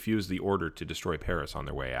refused the order to destroy Paris on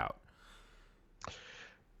their way out.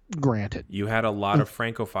 Granted. You had a lot of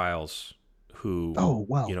Francophiles who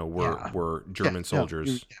were German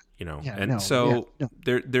soldiers.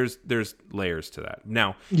 There's layers to that.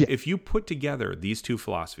 Now, if you put together these two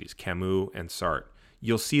philosophies, Camus and Sartre,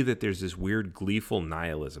 you'll see that there's this weird gleeful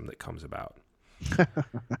nihilism that comes about.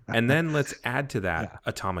 And then let's add to that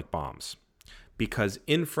atomic bombs. Because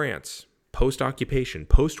in France, post-occupation,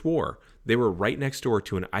 post-war, they were right next door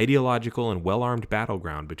to an ideological and well-armed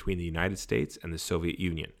battleground between the United States and the Soviet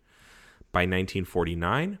Union. By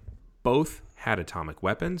 1949, both had atomic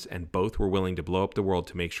weapons, and both were willing to blow up the world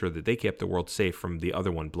to make sure that they kept the world safe from the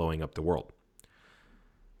other one blowing up the world.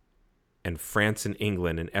 And France and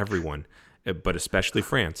England and everyone, but especially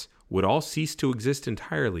France, would all cease to exist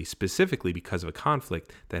entirely, specifically because of a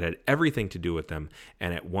conflict that had everything to do with them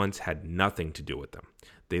and at once had nothing to do with them.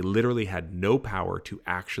 They literally had no power to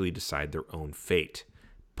actually decide their own fate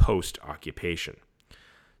post-occupation.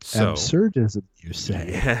 So, absurdism, you say.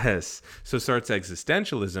 Yes. So Sartre's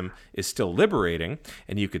existentialism is still liberating,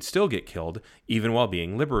 and you could still get killed even while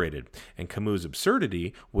being liberated. And Camus'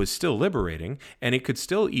 absurdity was still liberating, and it could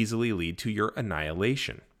still easily lead to your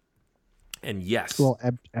annihilation. And yes. Well,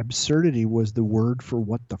 absurdity was the word for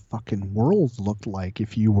what the fucking world looked like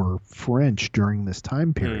if you were French during this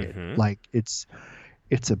time period. Mm-hmm. Like, it's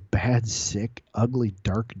a bad, sick, ugly,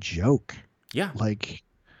 dark joke. Yeah. Like...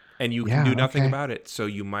 And you can do nothing about it, so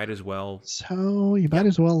you might as well... So you might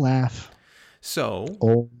as well laugh. So...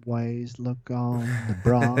 Always look on the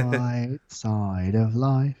bright side of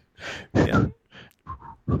life. Yeah.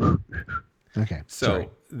 Okay, so sorry.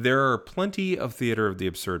 There are plenty of theater of the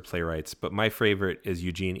absurd playwrights, but my favorite is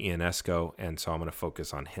Eugene Ionesco, and so I'm going to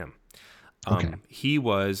focus on him. Okay. He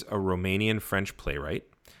was a Romanian-French playwright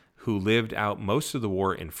who lived out most of the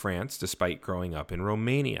war in France despite growing up in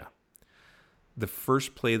Romania. The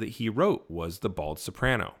first play that he wrote was The Bald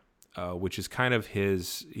Soprano, which is kind of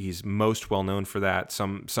he's most well known for that.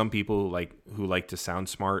 Some people who like to sound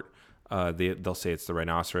smart, they'll say it's The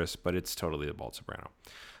Rhinoceros, but it's totally The Bald Soprano.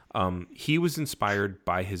 He was inspired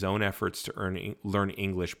by his own efforts to learn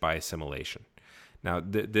English by assimilation. Now,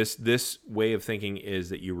 this way of thinking is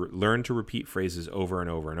that you learn to repeat phrases over and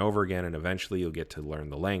over and over again, and eventually you'll get to learn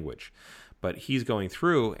the language. But he's going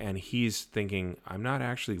through and he's thinking, I'm not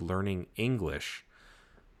actually learning English.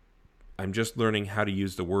 I'm just learning how to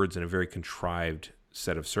use the words in a very contrived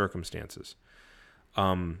set of circumstances.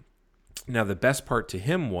 Now, the best part to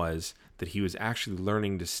him was that he was actually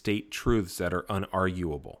learning to state truths that are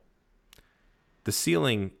unarguable. The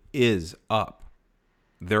ceiling is up.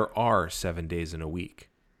 There are 7 days in a week.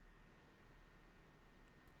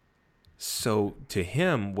 So to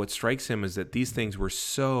him, what strikes him is that these things were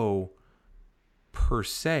so per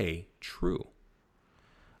se true.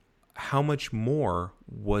 How much more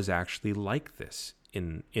was actually like this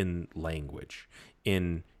in language,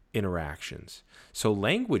 in interactions? So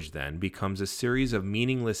language then becomes a series of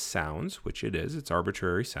meaningless sounds, which it is, it's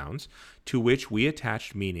arbitrary sounds, to which we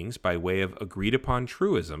attached meanings by way of agreed upon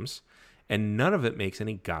truisms, and none of it makes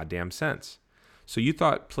any goddamn sense. So you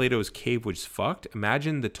thought Plato's cave was fucked?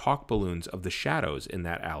 Imagine the talk balloons of the shadows in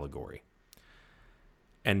that allegory.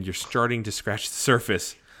 And you're starting to scratch the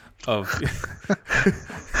surface of...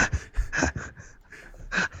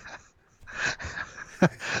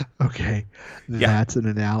 Okay, that's an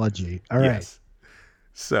analogy. All right. Yes.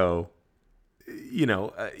 So,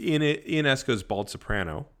 Ionesco's Bald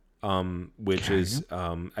Soprano, which is,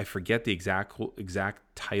 I forget the exact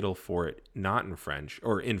title for it, not in French,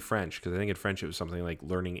 or in French, because I think in French it was something like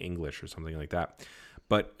Learning English or something like that.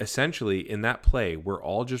 But essentially, in that play, we're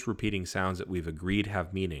all just repeating sounds that we've agreed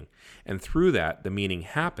have meaning. And through that, the meaning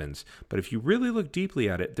happens. But if you really look deeply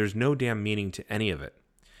at it, there's no damn meaning to any of it.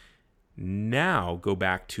 Now, go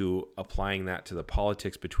back to applying that to the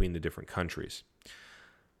politics between the different countries.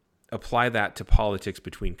 Apply that to politics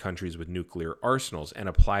between countries with nuclear arsenals, and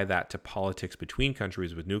apply that to politics between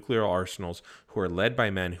countries with nuclear arsenals who are led by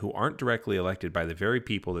men who aren't directly elected by the very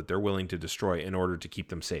people that they're willing to destroy in order to keep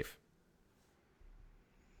them safe.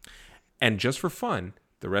 And just for fun,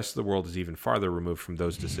 the rest of the world is even farther removed from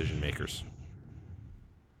those decision makers.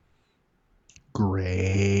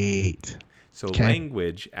 Great. So Okay.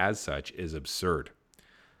 language as such is absurd.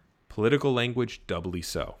 Political language, doubly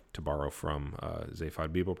so, to borrow from Zaphod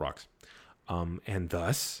Beeblebrox. And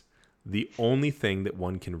thus, the only thing that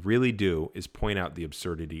one can really do is point out the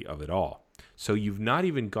absurdity of it all. So you've not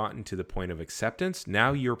even gotten to the point of acceptance.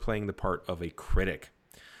 Now you're playing the part of a critic.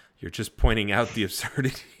 You're just pointing out the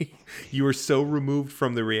absurdity. You are so removed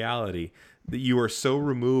from the reality, that you are so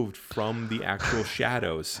removed from the actual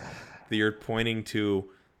shadows, that you're pointing to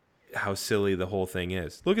how silly the whole thing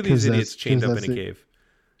is. Look at these idiots chained up in a cave.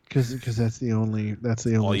 Because that's the only you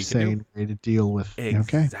can sane way to deal with.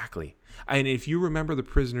 Okay. Exactly. And if you remember the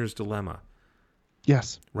prisoner's dilemma,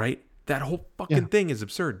 Yes. right? That whole fucking thing is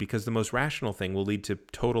absurd, because the most rational thing will lead to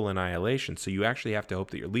total annihilation. So you actually have to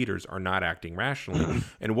hope that your leaders are not acting rationally.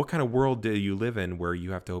 And what kind of world do you live in where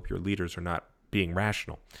you have to hope your leaders are not being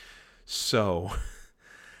rational? So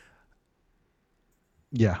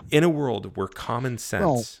Yeah. in a world where common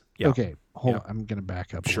sense... Okay. Hold on. I'm going to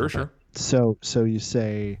back up. Sure. So you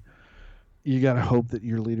say you got to hope that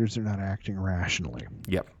your leaders are not acting rationally.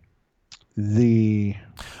 Yep. The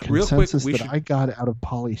Real quick, consensus I got out of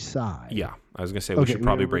poli-sci. Yeah. I was going to say we should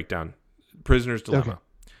probably break down Prisoner's Dilemma. Okay.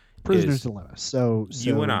 Prisoner's Dilemma. So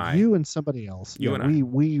you and I, you and somebody else, you and I,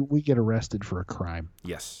 we get arrested for a crime.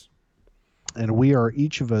 Yes. And we are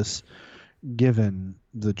each of us given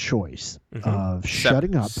the choice of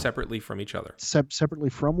shutting up separately from each other, separately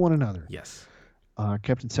from one another. Yes.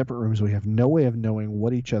 Kept in separate rooms. We have no way of knowing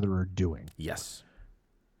what each other are doing. Yes.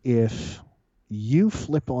 If you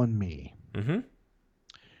flip on me,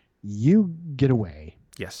 you get away.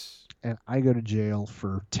 Yes. And I go to jail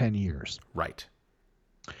for 10 years. Right.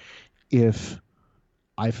 If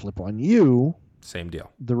I flip on you, same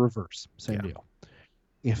deal. The reverse. Same deal.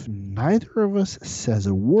 If neither of us says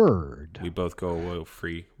a word, we both go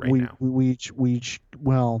free now. We each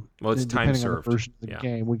well, it's time served. On the version of the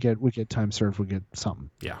game, we get time served. We get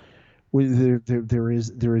something. Yeah. There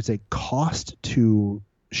is a cost to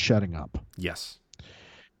shutting up. Yes.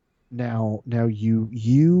 Now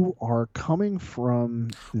you are coming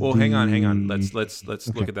from. Well, hang on. Let's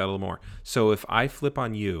look at that a little more. So if I flip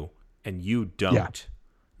on you and you don't,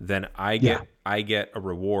 then I get a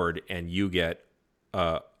reward and you get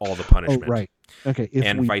all the punishment. Oh, right. Okay.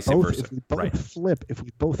 And vice versa. If we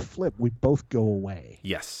both flip, we both go away.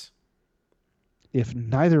 Yes. If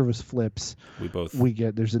neither of us flips,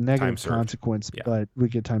 there's a negative consequence, but we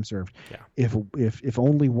get time served. Yeah. If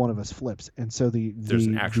only one of us flips, and so there's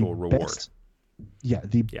an actual reward.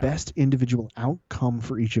 Best individual outcome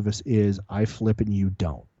for each of us is I flip and you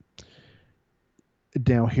don't.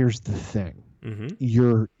 Now here's the thing.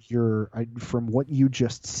 You're from what you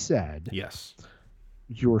just said. Yes.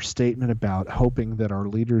 Your statement about hoping that our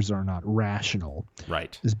leaders are not rational,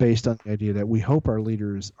 right, is based on the idea that we hope our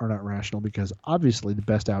leaders are not rational because obviously the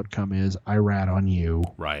best outcome is I rat on you,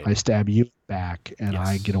 right, I stab you back, and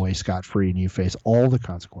I get away scot-free, and you face all the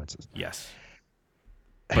consequences. Yes.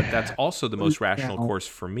 But that's also the most rational course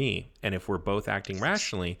for me. And if we're both acting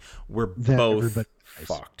rationally, we're both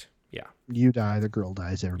fucked. Yeah. You die, the girl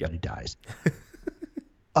dies, everybody dies.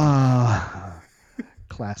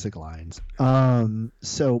 Classic lines.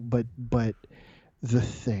 But the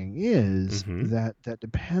thing is that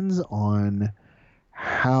depends on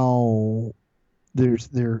how there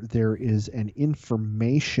is an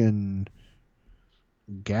information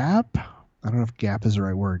gap. I don't know if gap is the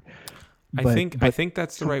right word. I think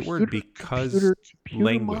that's the right word because computer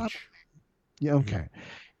language. Modeling. Yeah. Okay.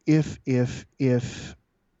 If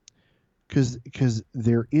because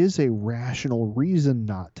there is a rational reason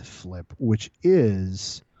not to flip, which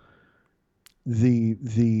is the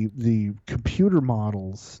computer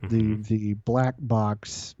models, the black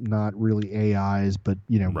box, not really AIs, but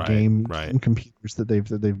game computers that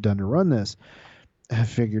they've done to run this, have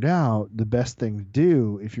figured out the best thing to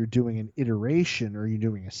do if you're doing an iteration or you're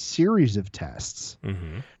doing a series of tests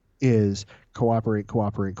is cooperate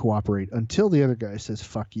until the other guy says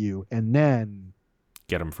fuck you, and then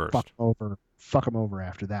get him first. Fuck him over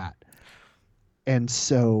after that. And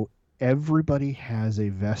so everybody has a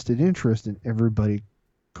vested interest in everybody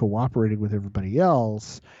cooperating with everybody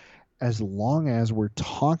else, as long as we're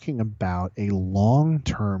talking about a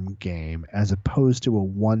long-term game as opposed to a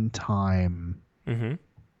one-time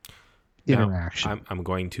interaction. Now, I'm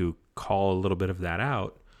going to call a little bit of that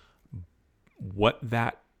out. What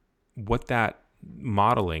that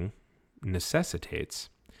modeling necessitates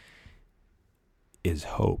is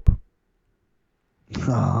hope.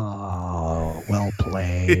 Oh, well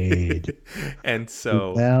played. And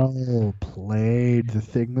so well played. The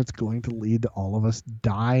thing that's going to lead to all of us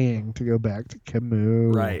dying to go back to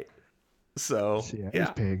Camus. Right. So, See, I was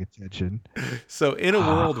yeah. paying attention. So, in a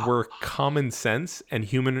world where common sense and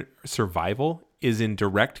human survival is in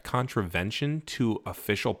direct contravention to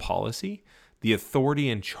official policy, the authority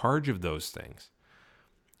in charge of those things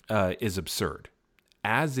is absurd,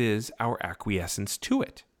 as is our acquiescence to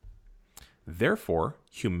it. Therefore,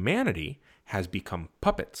 humanity has become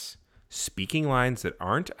puppets, speaking lines that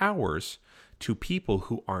aren't ours to people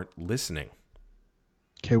who aren't listening.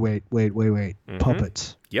 Okay, wait. Mm-hmm.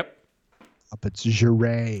 Puppets. Yep. Puppets.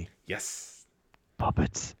 Jure. Yes.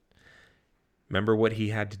 Puppets. Remember what he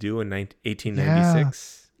had to do in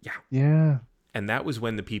 1896? Yeah. Yeah. And that was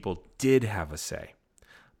when the people did have a say.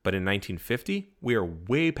 But in 1950, we are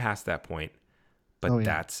way past that point. But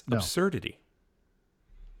that's absurdity.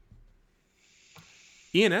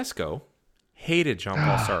 Ionesco hated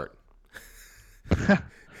Jean-Paul Sartre.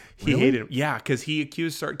 He hated him. Yeah, because he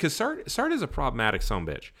accused Sartre. Because Sartre is a problematic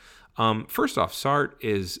sumbitch. First off, Sartre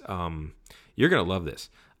is, you're going to love this.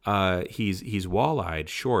 He's wall-eyed,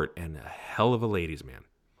 short, and a hell of a ladies' man.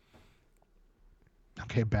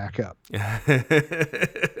 Okay, back up.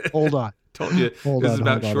 Hold on. Told you this is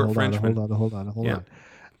about short Frenchmen. Hold on.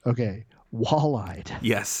 Okay, wall-eyed.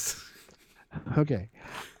 Yes. Okay,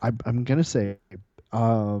 I'm gonna say,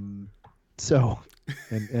 so,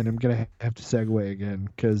 and I'm gonna have to segue again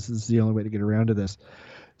because this is the only way to get around to this.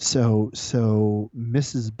 So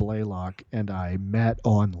Mrs. Blaylock and I met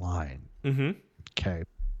online. Mm-hmm. Okay.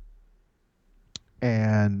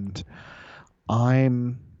 And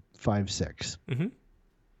I'm 5'6". Mm-hmm.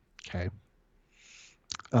 Okay.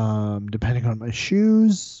 Depending on my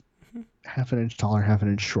shoes, half an inch taller, half an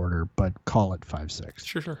inch shorter, but call it 5'6".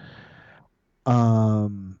 Sure.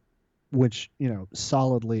 Which,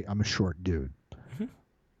 solidly, I'm a short dude. Mm-hmm.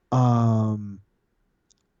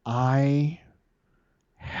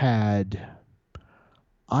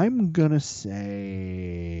 I'm gonna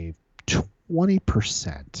say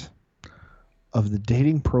 20% of the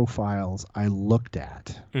dating profiles I looked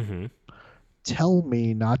at Mm-hmm. tell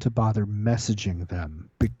me not to bother messaging them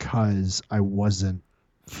because I wasn't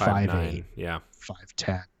 5'8", yeah,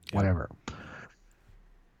 5'10", whatever.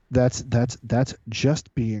 That's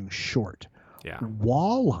just being short. Yeah.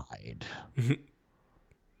 Wall-eyed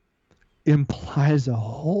implies a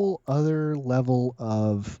whole other level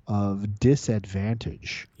of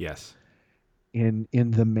disadvantage. Yes. In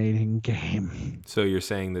the mating game. So you're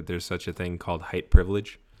saying that there's such a thing called height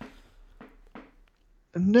privilege?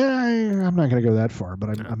 No, I'm not going to go that far, but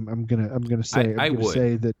I'm gonna say I would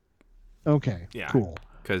say that. Okay, yeah, cool.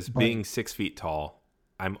 Because being 6 feet tall,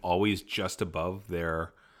 I'm always just above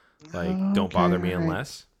their don't bother me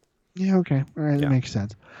unless. Yeah, okay, all right, that makes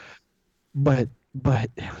sense. But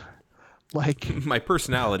like my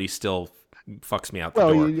personality still fucks me out the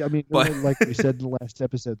door. I mean, like we said in the last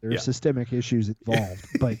episode, there are systemic issues involved,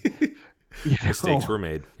 but mistakes were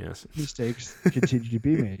made. Yes, mistakes continue to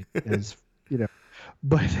be made, as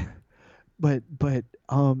but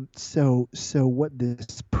so what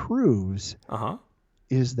this proves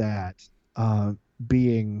is that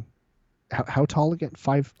being how tall again?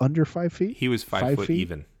 Under 5 feet? He was 5 foot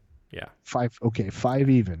even. Yeah. 5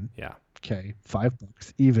 even. Yeah. Okay,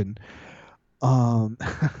 $5 even.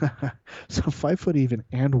 So 5 foot even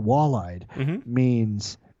and wall-eyed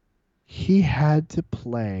means he had to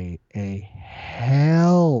play a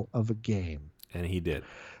hell of a game. And he did.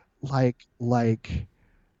 Like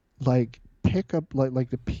pick up like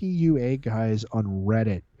the PUA guys on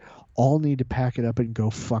Reddit all need to pack it up and go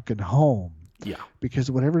fucking home. Yeah. Because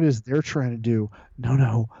whatever it is they're trying to do,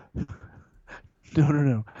 no.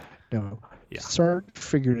 Yeah. Sartre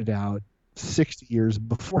figured it out 60 years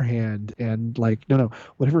beforehand, and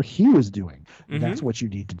whatever he was doing, that's what you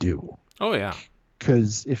need to do. Oh yeah.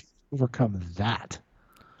 Because if you overcome that.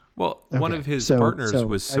 Well, one of his partners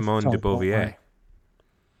was Simone de Beauvoir.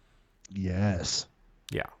 Yes.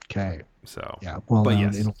 Yeah. Okay. So. Yeah. Well, but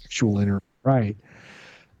yes. Intellectual right.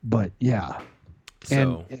 But yeah.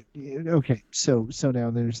 So. And okay. So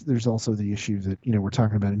now there's also the issue that we're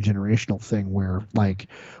talking about a generational thing where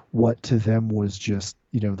what to them was just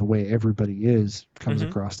the way everybody is comes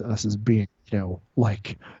across to us as being demonically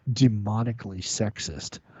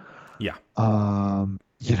sexist. Yeah.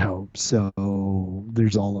 So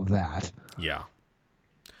there's all of that. Yeah.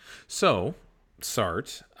 So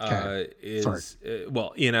Sartre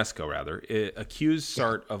Ionesco rather accused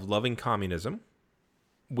Sartre of loving communism,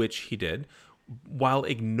 which he did, while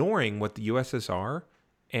ignoring what the USSR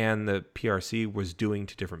and the PRC was doing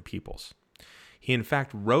to different peoples. He in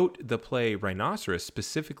fact wrote the play Rhinoceros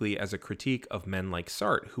specifically as a critique of men like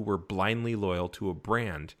Sartre, who were blindly loyal to a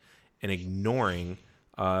brand and ignoring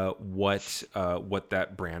what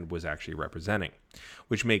that brand was actually representing.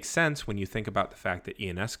 which makes sense when you think about the fact that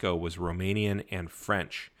Ionesco was Romanian and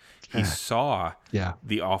French. He saw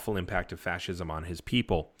the awful impact of fascism on his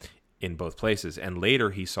people in both places, and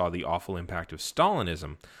later he saw the awful impact of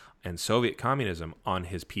Stalinism and Soviet communism on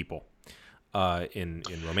his people in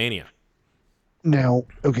Romania. Now,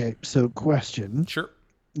 okay, so question. Sure.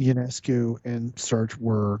 Ionescu and Sartre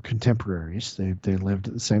were contemporaries. They lived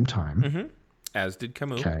at the same time. Mm-hmm. As did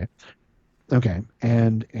Camus. Okay.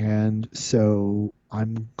 And so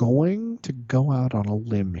I'm going to go out on a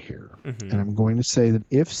limb here. Mm-hmm. And I'm going to say that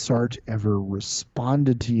if Sartre ever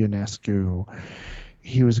responded to Ionescu,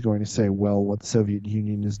 he was going to say, well, what the Soviet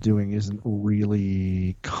Union is doing isn't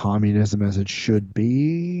really communism as it should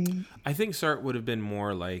be. I think Sartre would have been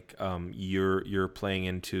more like you're playing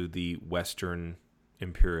into the Western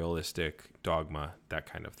imperialistic dogma,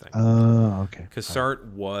 that kind of thing. Oh, okay. Because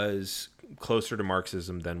Sartre was closer to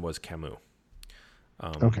Marxism than was Camus.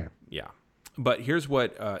 Okay. Yeah. But here's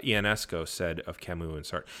what Ionesco said of Camus and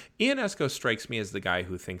Sartre. Ionesco strikes me as the guy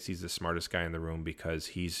who thinks he's the smartest guy in the room because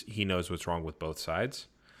he knows what's wrong with both sides.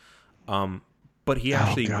 But he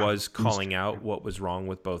actually was calling out what was wrong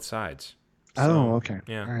with both sides. So, okay.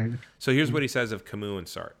 Yeah. All right. So here's what he says of Camus and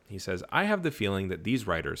Sartre. He says, I have the feeling that these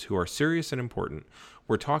writers, who are serious and important,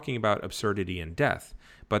 were talking about absurdity and death,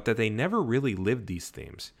 but that they never really lived these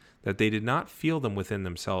themes, that they did not feel them within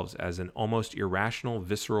themselves as an almost irrational,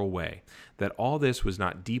 visceral way, that all this was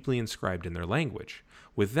not deeply inscribed in their language.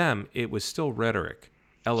 With them, it was still rhetoric,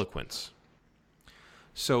 eloquence.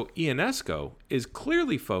 So Ionesco is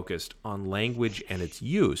clearly focused on language and its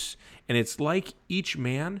use, and it's like each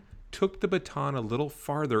man took the baton a little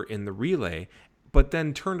farther in the relay, but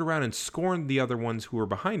then turned around and scorned the other ones who were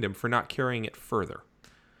behind him for not carrying it further.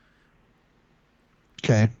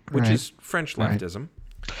 Okay. Which is French leftism.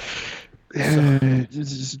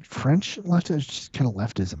 French leftism, just kind of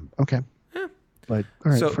leftism. Okay. Yeah. But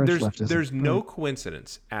all right, so French leftism. There's no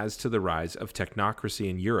coincidence as to the rise of technocracy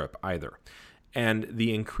in Europe either. And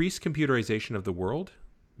the increased computerization of the world,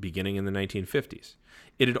 beginning in the 1950s.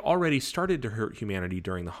 It had already started to hurt humanity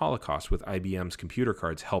during the Holocaust, with IBM's computer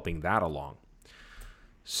cards helping that along.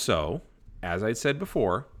 So, as I said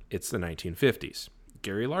before, it's the 1950s.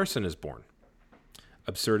 Gary Larson is born.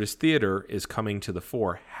 Absurdist theater is coming to the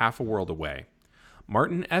fore half a world away.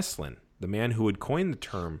 Martin Esslin, the man who would coin the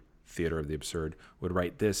term theater of the absurd, would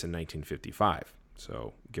write this in 1955.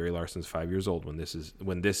 So Gary Larson's 5 years old when this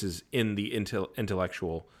is in the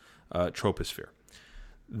intellectual troposphere.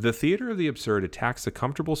 The theater of the absurd attacks the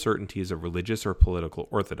comfortable certainties of religious or political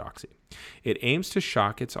orthodoxy. It aims to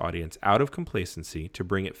shock its audience out of complacency to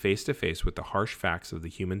bring it face to face with the harsh facts of the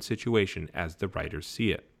human situation as the writers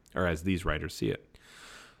see it, or as these writers see it.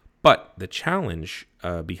 But the challenge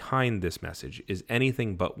behind this message is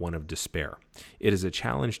anything but one of despair. It is a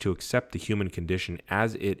challenge to accept the human condition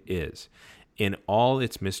as it is, in all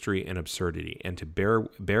its mystery and absurdity, and to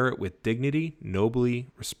bear it with dignity, nobly,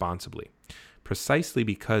 responsibly. Precisely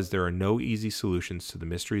because there are no easy solutions to the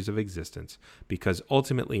mysteries of existence, because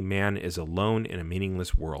ultimately man is alone in a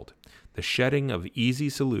meaningless world. The shedding of easy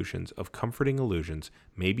solutions, of comforting illusions,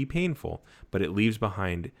 may be painful, but it leaves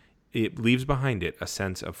behind it a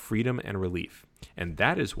sense of freedom and relief. And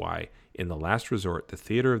that is why, in the last resort, the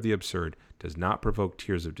theater of the absurd does not provoke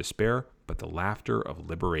tears of despair, but the laughter of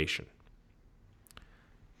liberation.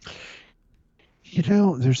 You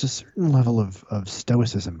know, there's a certain level of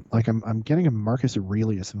stoicism. Like I'm getting a Marcus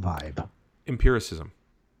Aurelius vibe. Empiricism.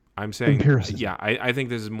 I'm saying empiricism. Yeah, I think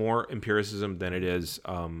this is more empiricism than it is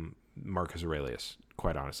Marcus Aurelius,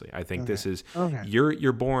 quite honestly. I think this is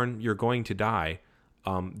you're born, you're going to die.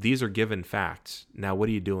 These are given facts. Now what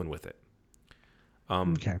are you doing with it?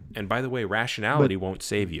 And by the way, rationality won't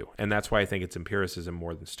save you. And that's why I think it's empiricism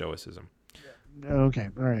more than stoicism. Okay.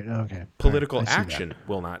 All right. Okay. Political action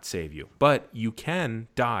will not save you, but you can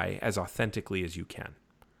die as authentically as you can.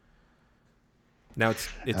 Now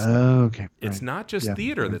it's not just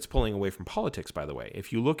theater that's pulling away from politics, by the way.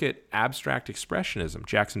 If you look at abstract expressionism,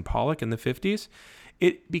 Jackson Pollock in the 50s,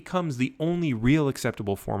 it becomes the only real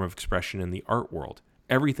acceptable form of expression in the art world.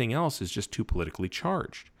 Everything else is just too politically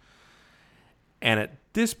charged. And at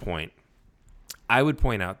this point, I would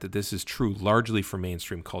point out that this is true largely for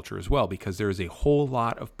mainstream culture as well, because there is a whole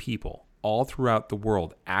lot of people all throughout the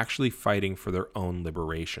world actually fighting for their own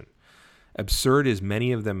liberation. Absurd as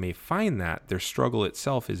many of them may find that, their struggle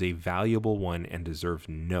itself is a valuable one and deserves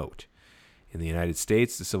note. In the United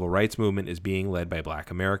States, the civil rights movement is being led by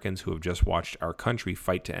Black Americans who have just watched our country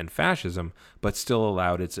fight to end fascism, but still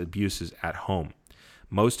allowed its abuses at home.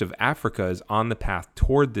 Most of Africa is on the path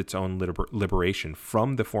toward its own liberation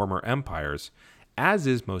from the former empires, as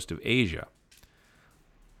is most of Asia.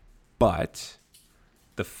 But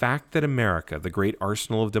The fact that America, the great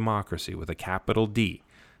arsenal of democracy with a capital D,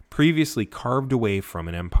 previously carved away from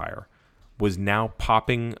an empire, was now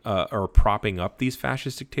propping up these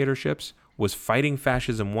fascist dictatorships, was fighting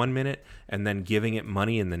fascism one minute and then giving it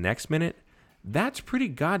money in the next minute, that's pretty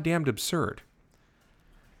goddamned absurd.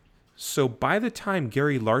 So by the time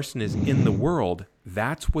Gary Larson is in the world,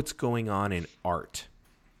 that's what's going on in art.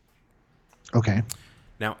 Okay.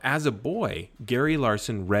 Now, as a boy, Gary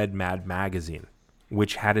Larson read Mad Magazine,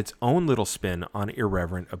 which had its own little spin on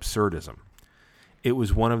irreverent absurdism. It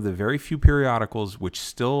was one of the very few periodicals which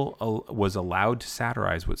still was allowed to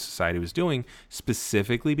satirize what society was doing,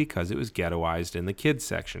 specifically because it was ghettoized in the kids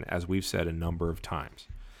section, as we've said a number of times.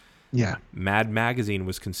 Yeah. Mad Magazine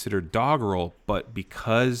was considered doggerel, but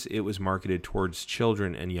because it was marketed towards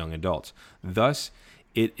children and young adults. Thus,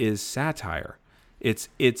 it is satire. It's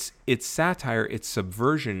satire, it's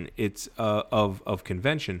subversion, it's of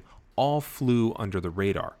convention, all flew under the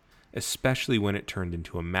radar, especially when it turned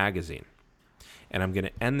into a magazine. And I'm going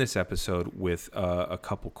to end this episode with a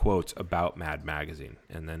couple quotes about Mad Magazine,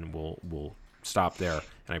 and then we'll stop there.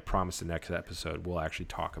 And I promise the next episode we'll actually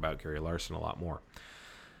talk about Gary Larson a lot more.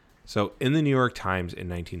 So in the New York Times in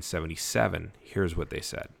 1977, here's what they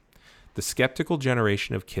said. The skeptical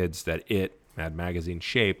generation of kids that Mad Magazine,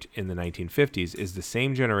 shaped in the 1950s is the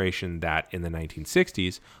same generation that, in the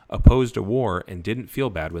 1960s, opposed a war and didn't feel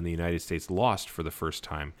bad when the United States lost for the first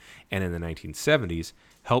time, and in the 1970s,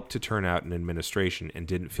 helped to turn out an administration and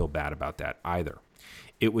didn't feel bad about that either.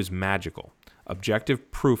 It was magical.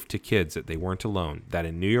 Objective proof to kids that they weren't alone, that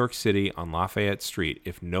in New York City on Lafayette Street,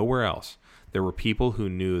 if nowhere else, there were people who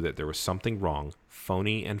knew that there was something wrong,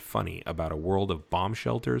 phony and funny about a world of bomb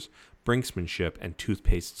shelters, brinksmanship, and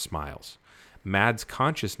toothpaste smiles. Mad's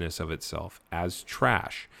consciousness of itself as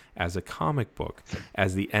trash, as a comic book,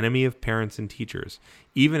 as the enemy of parents and teachers,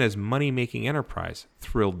 even as money-making enterprise,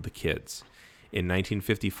 thrilled the kids. In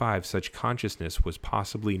 1955, such consciousness was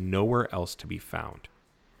possibly nowhere else to be found.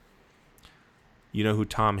 You know who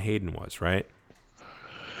Tom Hayden was, right?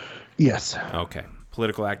 Yes. Okay.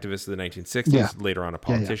 Political activist of the 1960s, later on a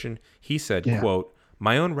politician. Yeah. He said, quote,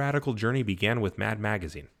 "My own radical journey began with Mad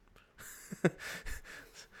Magazine."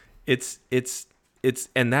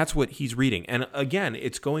 And that's what he's reading. And again,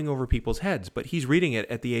 it's going over people's heads, but he's reading it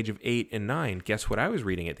at the age of 8 and 9. Guess what I was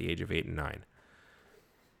reading at the age of 8 and 9?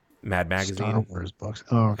 Mad Magazine. Star Wars books.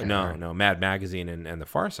 Oh, okay. No, Mad Magazine and The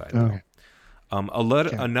Far Side. Okay.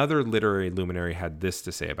 Another literary luminary had this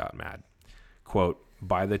to say about Mad. Quote,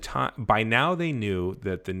 by now they knew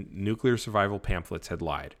that the nuclear survival pamphlets had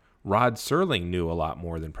lied. Rod Serling knew a lot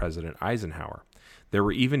more than President Eisenhower. There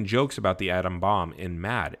were even jokes about the atom bomb in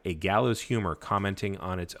Mad, a gallows humor commenting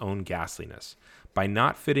on its own ghastliness. By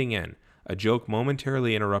not fitting in, a joke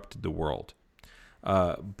momentarily interrupted the world.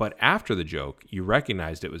 But after the joke, you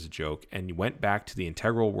recognized it was a joke, and you went back to the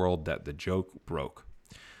integral world that the joke broke.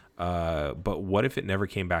 But what if it never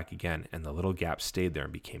came back again, and the little gap stayed there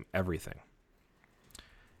and became everything?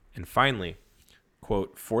 And finally,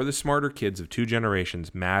 quote, "For the smarter kids of 2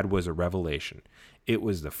 generations, Mad was a revelation. It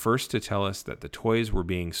was the first to tell us that the toys we're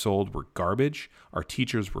being sold were garbage, our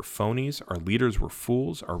teachers were phonies, our leaders were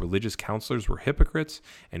fools, our religious counselors were hypocrites,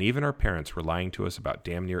 and even our parents were lying to us about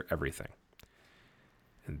damn near everything."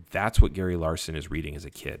 And that's what Gary Larson is reading as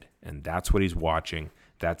a kid, and that's what he's watching.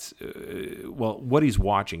 That's, what he's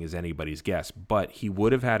watching is anybody's guess, but he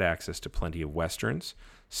would have had access to plenty of Westerns,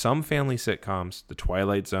 some family sitcoms, The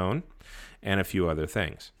Twilight Zone, and a few other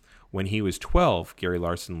things. When he was 12, Gary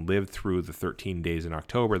Larson lived through the 13 days in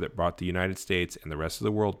October that brought the United States and the rest of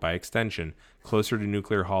the world, by extension, closer to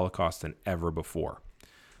nuclear holocaust than ever before.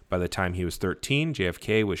 By the time he was 13,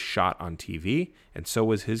 JFK was shot on TV, and so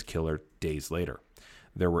was his killer days later.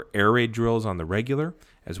 There were air raid drills on the regular,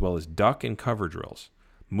 as well as duck and cover drills.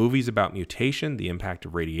 Movies about mutation, the impact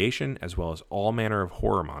of radiation, as well as all manner of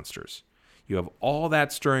horror monsters. You have all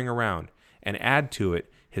that stirring around, and add to it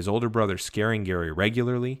his older brother scaring Gary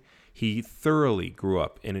regularly. He thoroughly grew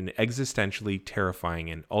up in an existentially terrifying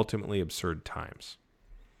and ultimately absurd times.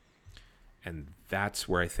 And that's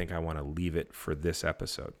where I think I want to leave it for this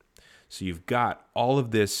episode. So you've got all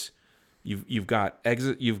of this. You've got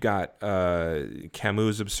Camus'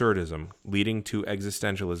 absurdism leading to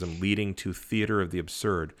existentialism, leading to theater of the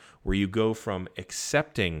absurd, where you go from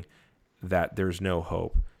accepting that there's no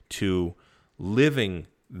hope to living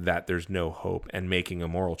that there's no hope and making a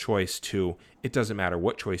moral choice to it doesn't matter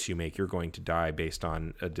what choice you make, you're going to die based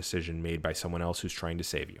on a decision made by someone else who's trying to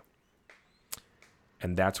save you.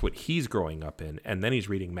 And that's what he's growing up in. And then he's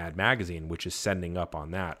reading Mad Magazine, which is sending up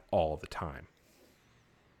on that all the time.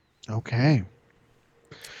 Okay.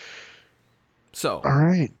 So, all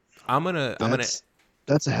right. I'm gonna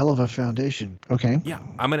That's a hell of a foundation. Okay. Yeah,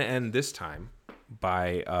 I'm going to end this time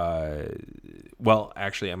by well,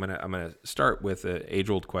 actually, I'm gonna start with an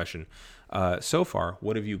age-old question. So far,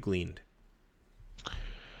 what have you gleaned?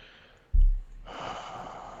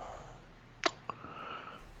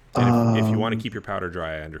 And if you want to keep your powder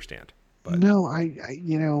dry, I understand. But No, I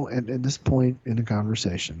you know, at this point in the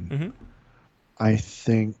conversation, mm-hmm. I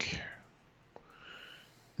think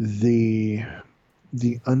the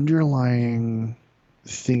underlying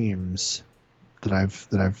themes that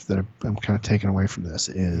I'm kind of taking away from this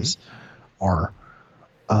are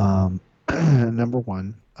number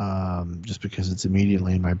one, just because it's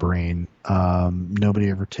immediately in my brain, nobody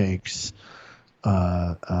ever takes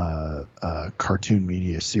cartoon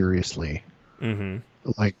media seriously. Mm-hmm.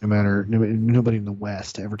 Like nobody in the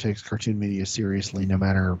West ever takes cartoon media seriously, no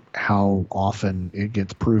matter how often it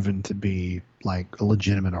gets proven to be like a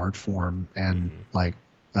legitimate art form and like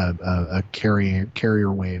a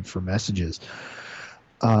carrier wave for messages.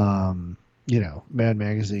 You know, Mad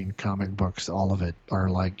Magazine, comic books, all of it are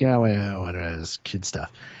like, yeah, well, it is kid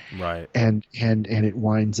stuff, Right. and it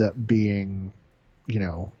winds up being, you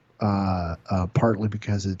know, partly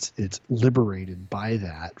because it's liberated by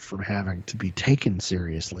that from having to be taken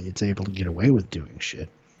seriously. It's able to get away with doing shit.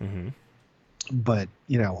 Mm-hmm. But,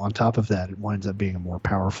 you know, on top of that, it winds up being a more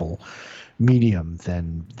powerful medium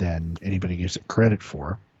than anybody gives it credit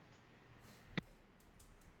for.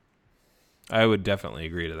 I would definitely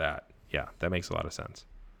agree to that. Yeah, that makes a lot of sense.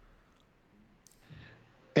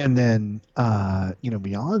 And then, you know,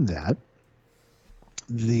 beyond that,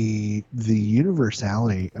 the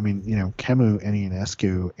universality. I mean, you know, Camus,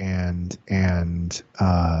 Ionescu, and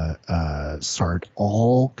Sartre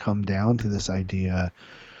all come down to this idea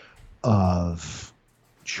of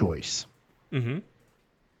choice. Mm-hmm.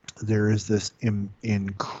 There is this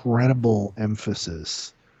incredible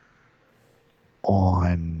emphasis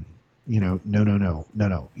on, you know, no.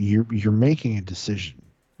 You're making a decision.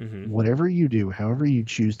 Mm-hmm. Whatever you do, however you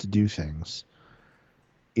choose to do things,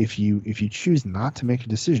 if you choose not to make a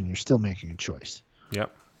decision, you're still making a choice.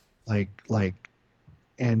 Yep.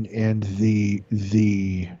 And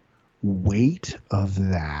the weight of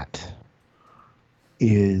that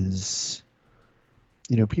is,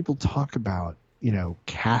 you know, people talk about, you know,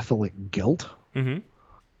 Catholic guilt, Mm-hmm.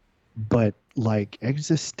 but like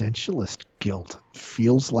existentialist guilt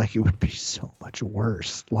feels like it would be so much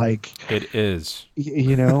worse. Like It is.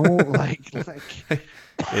 you know, like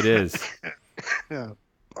It is.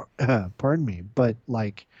 pardon me, but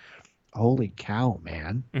like, holy cow,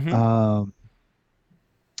 man. Mm-hmm.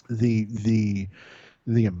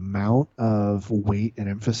 The amount of weight and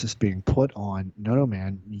emphasis being put on no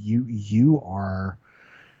man, you are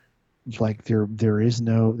like, there is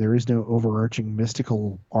no overarching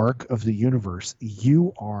mystical arc of the universe.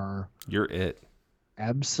 You're it.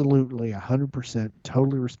 absolutely 100%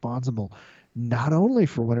 totally responsible, not only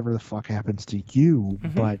for whatever the fuck happens to you,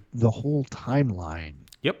 but the whole timeline.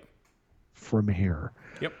 Yep. From here.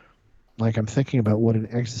 Yep. Like, I'm thinking about what an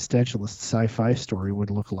existentialist sci-fi story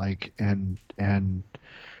would look like, and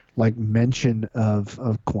like mention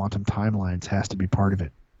of quantum timelines has to be part of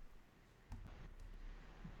it.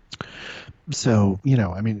 So, you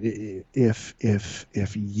know, I mean,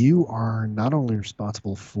 if you are not only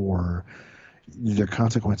responsible for the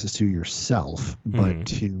consequences to yourself, but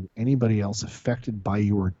to anybody else affected by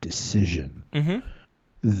your decision,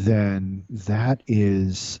 then that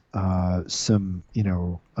is some, you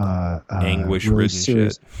know, anguish-ridden really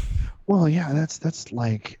serious shit. Well, yeah, that's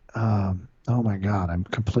like, oh my God, I'm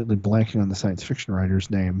completely blanking on the science fiction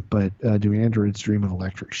writer's name, but Do Androids Dream of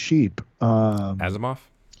Electric Sheep? Asimov?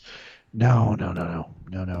 No.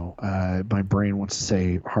 My brain wants to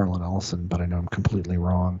say Harlan Ellison, but I know I'm completely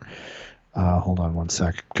wrong. Hold on one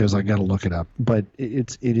sec, because I got to look it up. But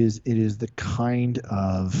it is the kind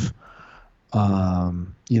of,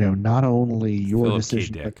 you know, not only your Philip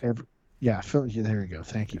decision, K. but Dick. there you go.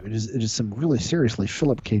 Thank you. It is some really seriously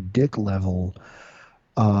Philip K. Dick level.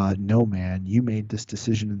 No man, you made this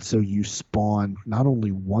decision, and so you spawn not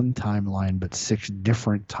only one timeline but 6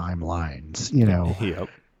 different timelines. You know. Yep.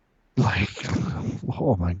 Like,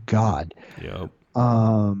 oh my God. Yep.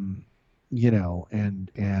 You know,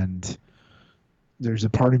 and there's a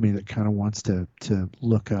part of me that kind of wants to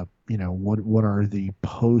look up, you know, what are the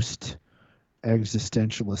post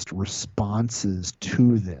existentialist responses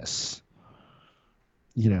to this,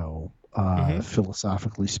 you know,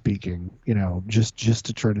 philosophically speaking, you know, just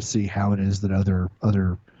to try to see how it is that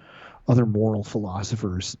other moral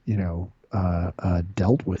philosophers, you know,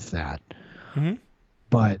 dealt with that. Mm-hmm.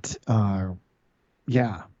 But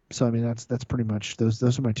yeah, So I mean that's pretty much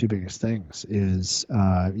those are my two biggest things. Is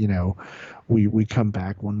we come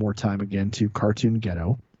back one more time again to Cartoon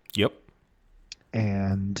Ghetto. Yep.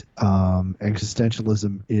 And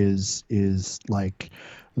existentialism is like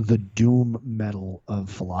the doom metal of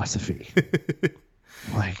philosophy.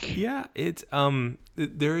 Like, yeah, it's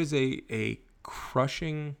there is a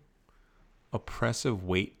crushing, oppressive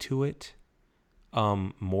weight to it,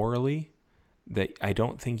 morally, that I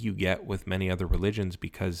don't think you get with many other religions,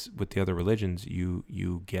 because with the other religions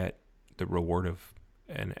you get the reward of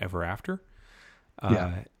an ever after,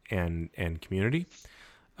 and community.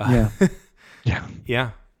 Yeah.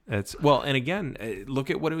 It's and again, look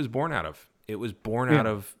at what it was born out of. It was born out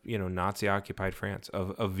of Nazi occupied France,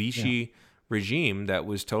 of a Vichy regime that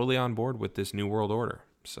was totally on board with this new world order.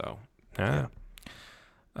 So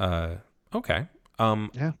okay. I'm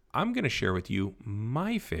going to share with you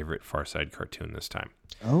my favorite Far Side cartoon this time.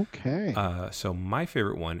 Okay. So my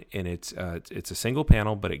favorite one, and it's a single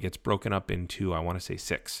panel, but it gets broken up into, I want to say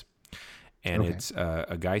 6. And it's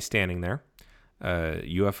a guy standing there,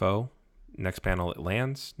 UFO. Next panel, it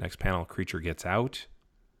lands. Next panel, creature gets out.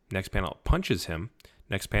 Next panel, it punches him.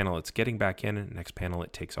 Next panel, it's getting back in. And next panel,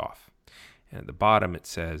 it takes off. And at the bottom, it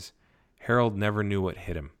says, Harold never knew what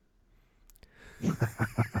hit him.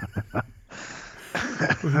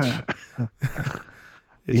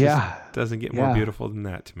 It doesn't get more beautiful than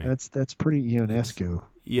that to me. That's pretty Ionescu.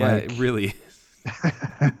 Yeah, it really is.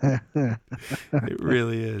 It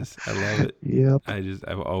really is. I love it. Yep.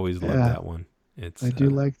 I've always loved that one. I do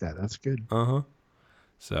like that. That's good.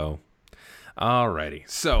 So, alrighty.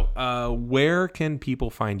 So, where can people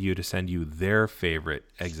find you to send you their favorite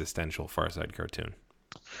existential Far Side cartoon?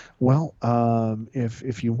 Well,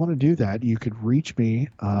 if you want to do that, you could reach me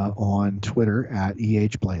on Twitter at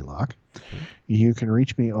ehblaylock. You can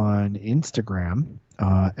reach me on Instagram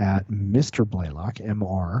at Mr. Blaylock,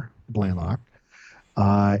 Mr. Blaylock.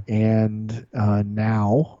 And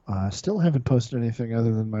now, still haven't posted anything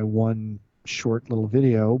other than my one short little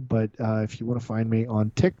video, but if you want to find me on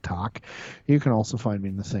TikTok, you can also find me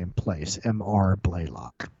in the same place, Mr.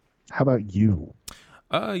 Blaylock. How about you?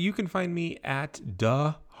 You can find me at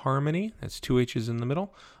Duh Harmony. That's 2 H's in the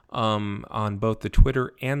middle, on both the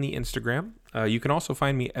Twitter and the Instagram. You can also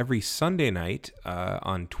find me every Sunday night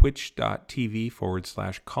on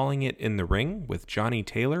twitch.tv/Calling It in the Ring with Johnny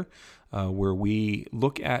Taylor, where we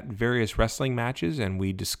look at various wrestling matches and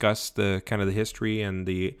we discuss the kind of the history and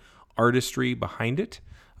the artistry behind it,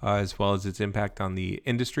 as well as its impact on the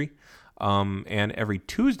industry. And every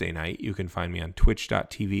Tuesday night, you can find me on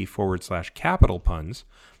twitch.tv/Capital Puns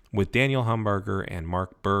with Daniel Humbarger and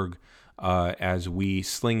Mark Berg, as we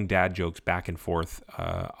sling dad jokes back and forth,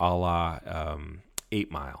 a la 8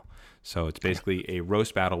 Mile. So it's basically a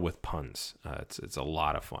roast battle with puns. It's a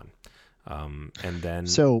lot of fun. And then,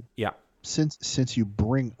 since you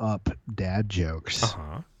bring up dad jokes,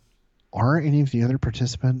 are any of the other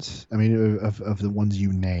participants, I mean, of the ones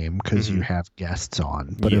you name, because you have guests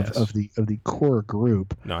on, but of the core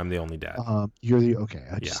group? No, I'm the only dad. You're the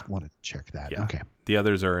I just wanted to check that. Yeah. Okay. The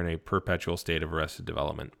others are in a perpetual state of arrested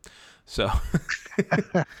development. So,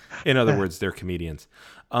 in other words, they're comedians.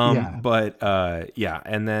 But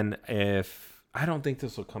and then if I don't think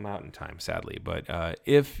this will come out in time, sadly, but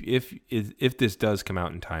if this does come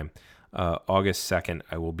out in time, August 2nd,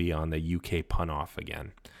 I will be on the UK Pun Off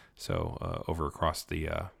again. So over across the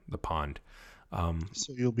pond.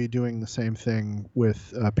 So you'll be doing the same thing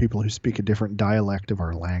with people who speak a different dialect of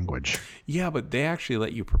our language. Yeah, but they actually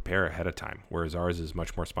let you prepare ahead of time, whereas ours is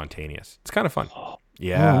much more spontaneous. It's kind of fun.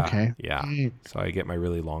 Yeah. Oh, okay. Yeah. So I get my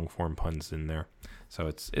really long form puns in there. So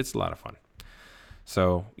it's a lot of fun.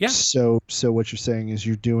 So yeah. So what you're saying is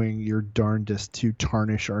you're doing your darndest to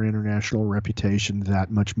tarnish our international reputation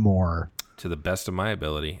that much more. To the best of my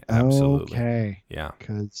ability. Absolutely. Okay. Yeah.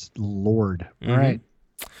 Because Lord. All right.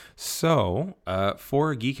 So,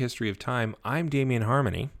 for Geek History of Time, I'm Damian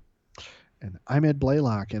Harmony. And I'm Ed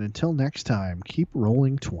Blaylock. And until next time, keep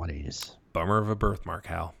rolling 20s. Bummer of a birthmark,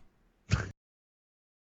 Hal.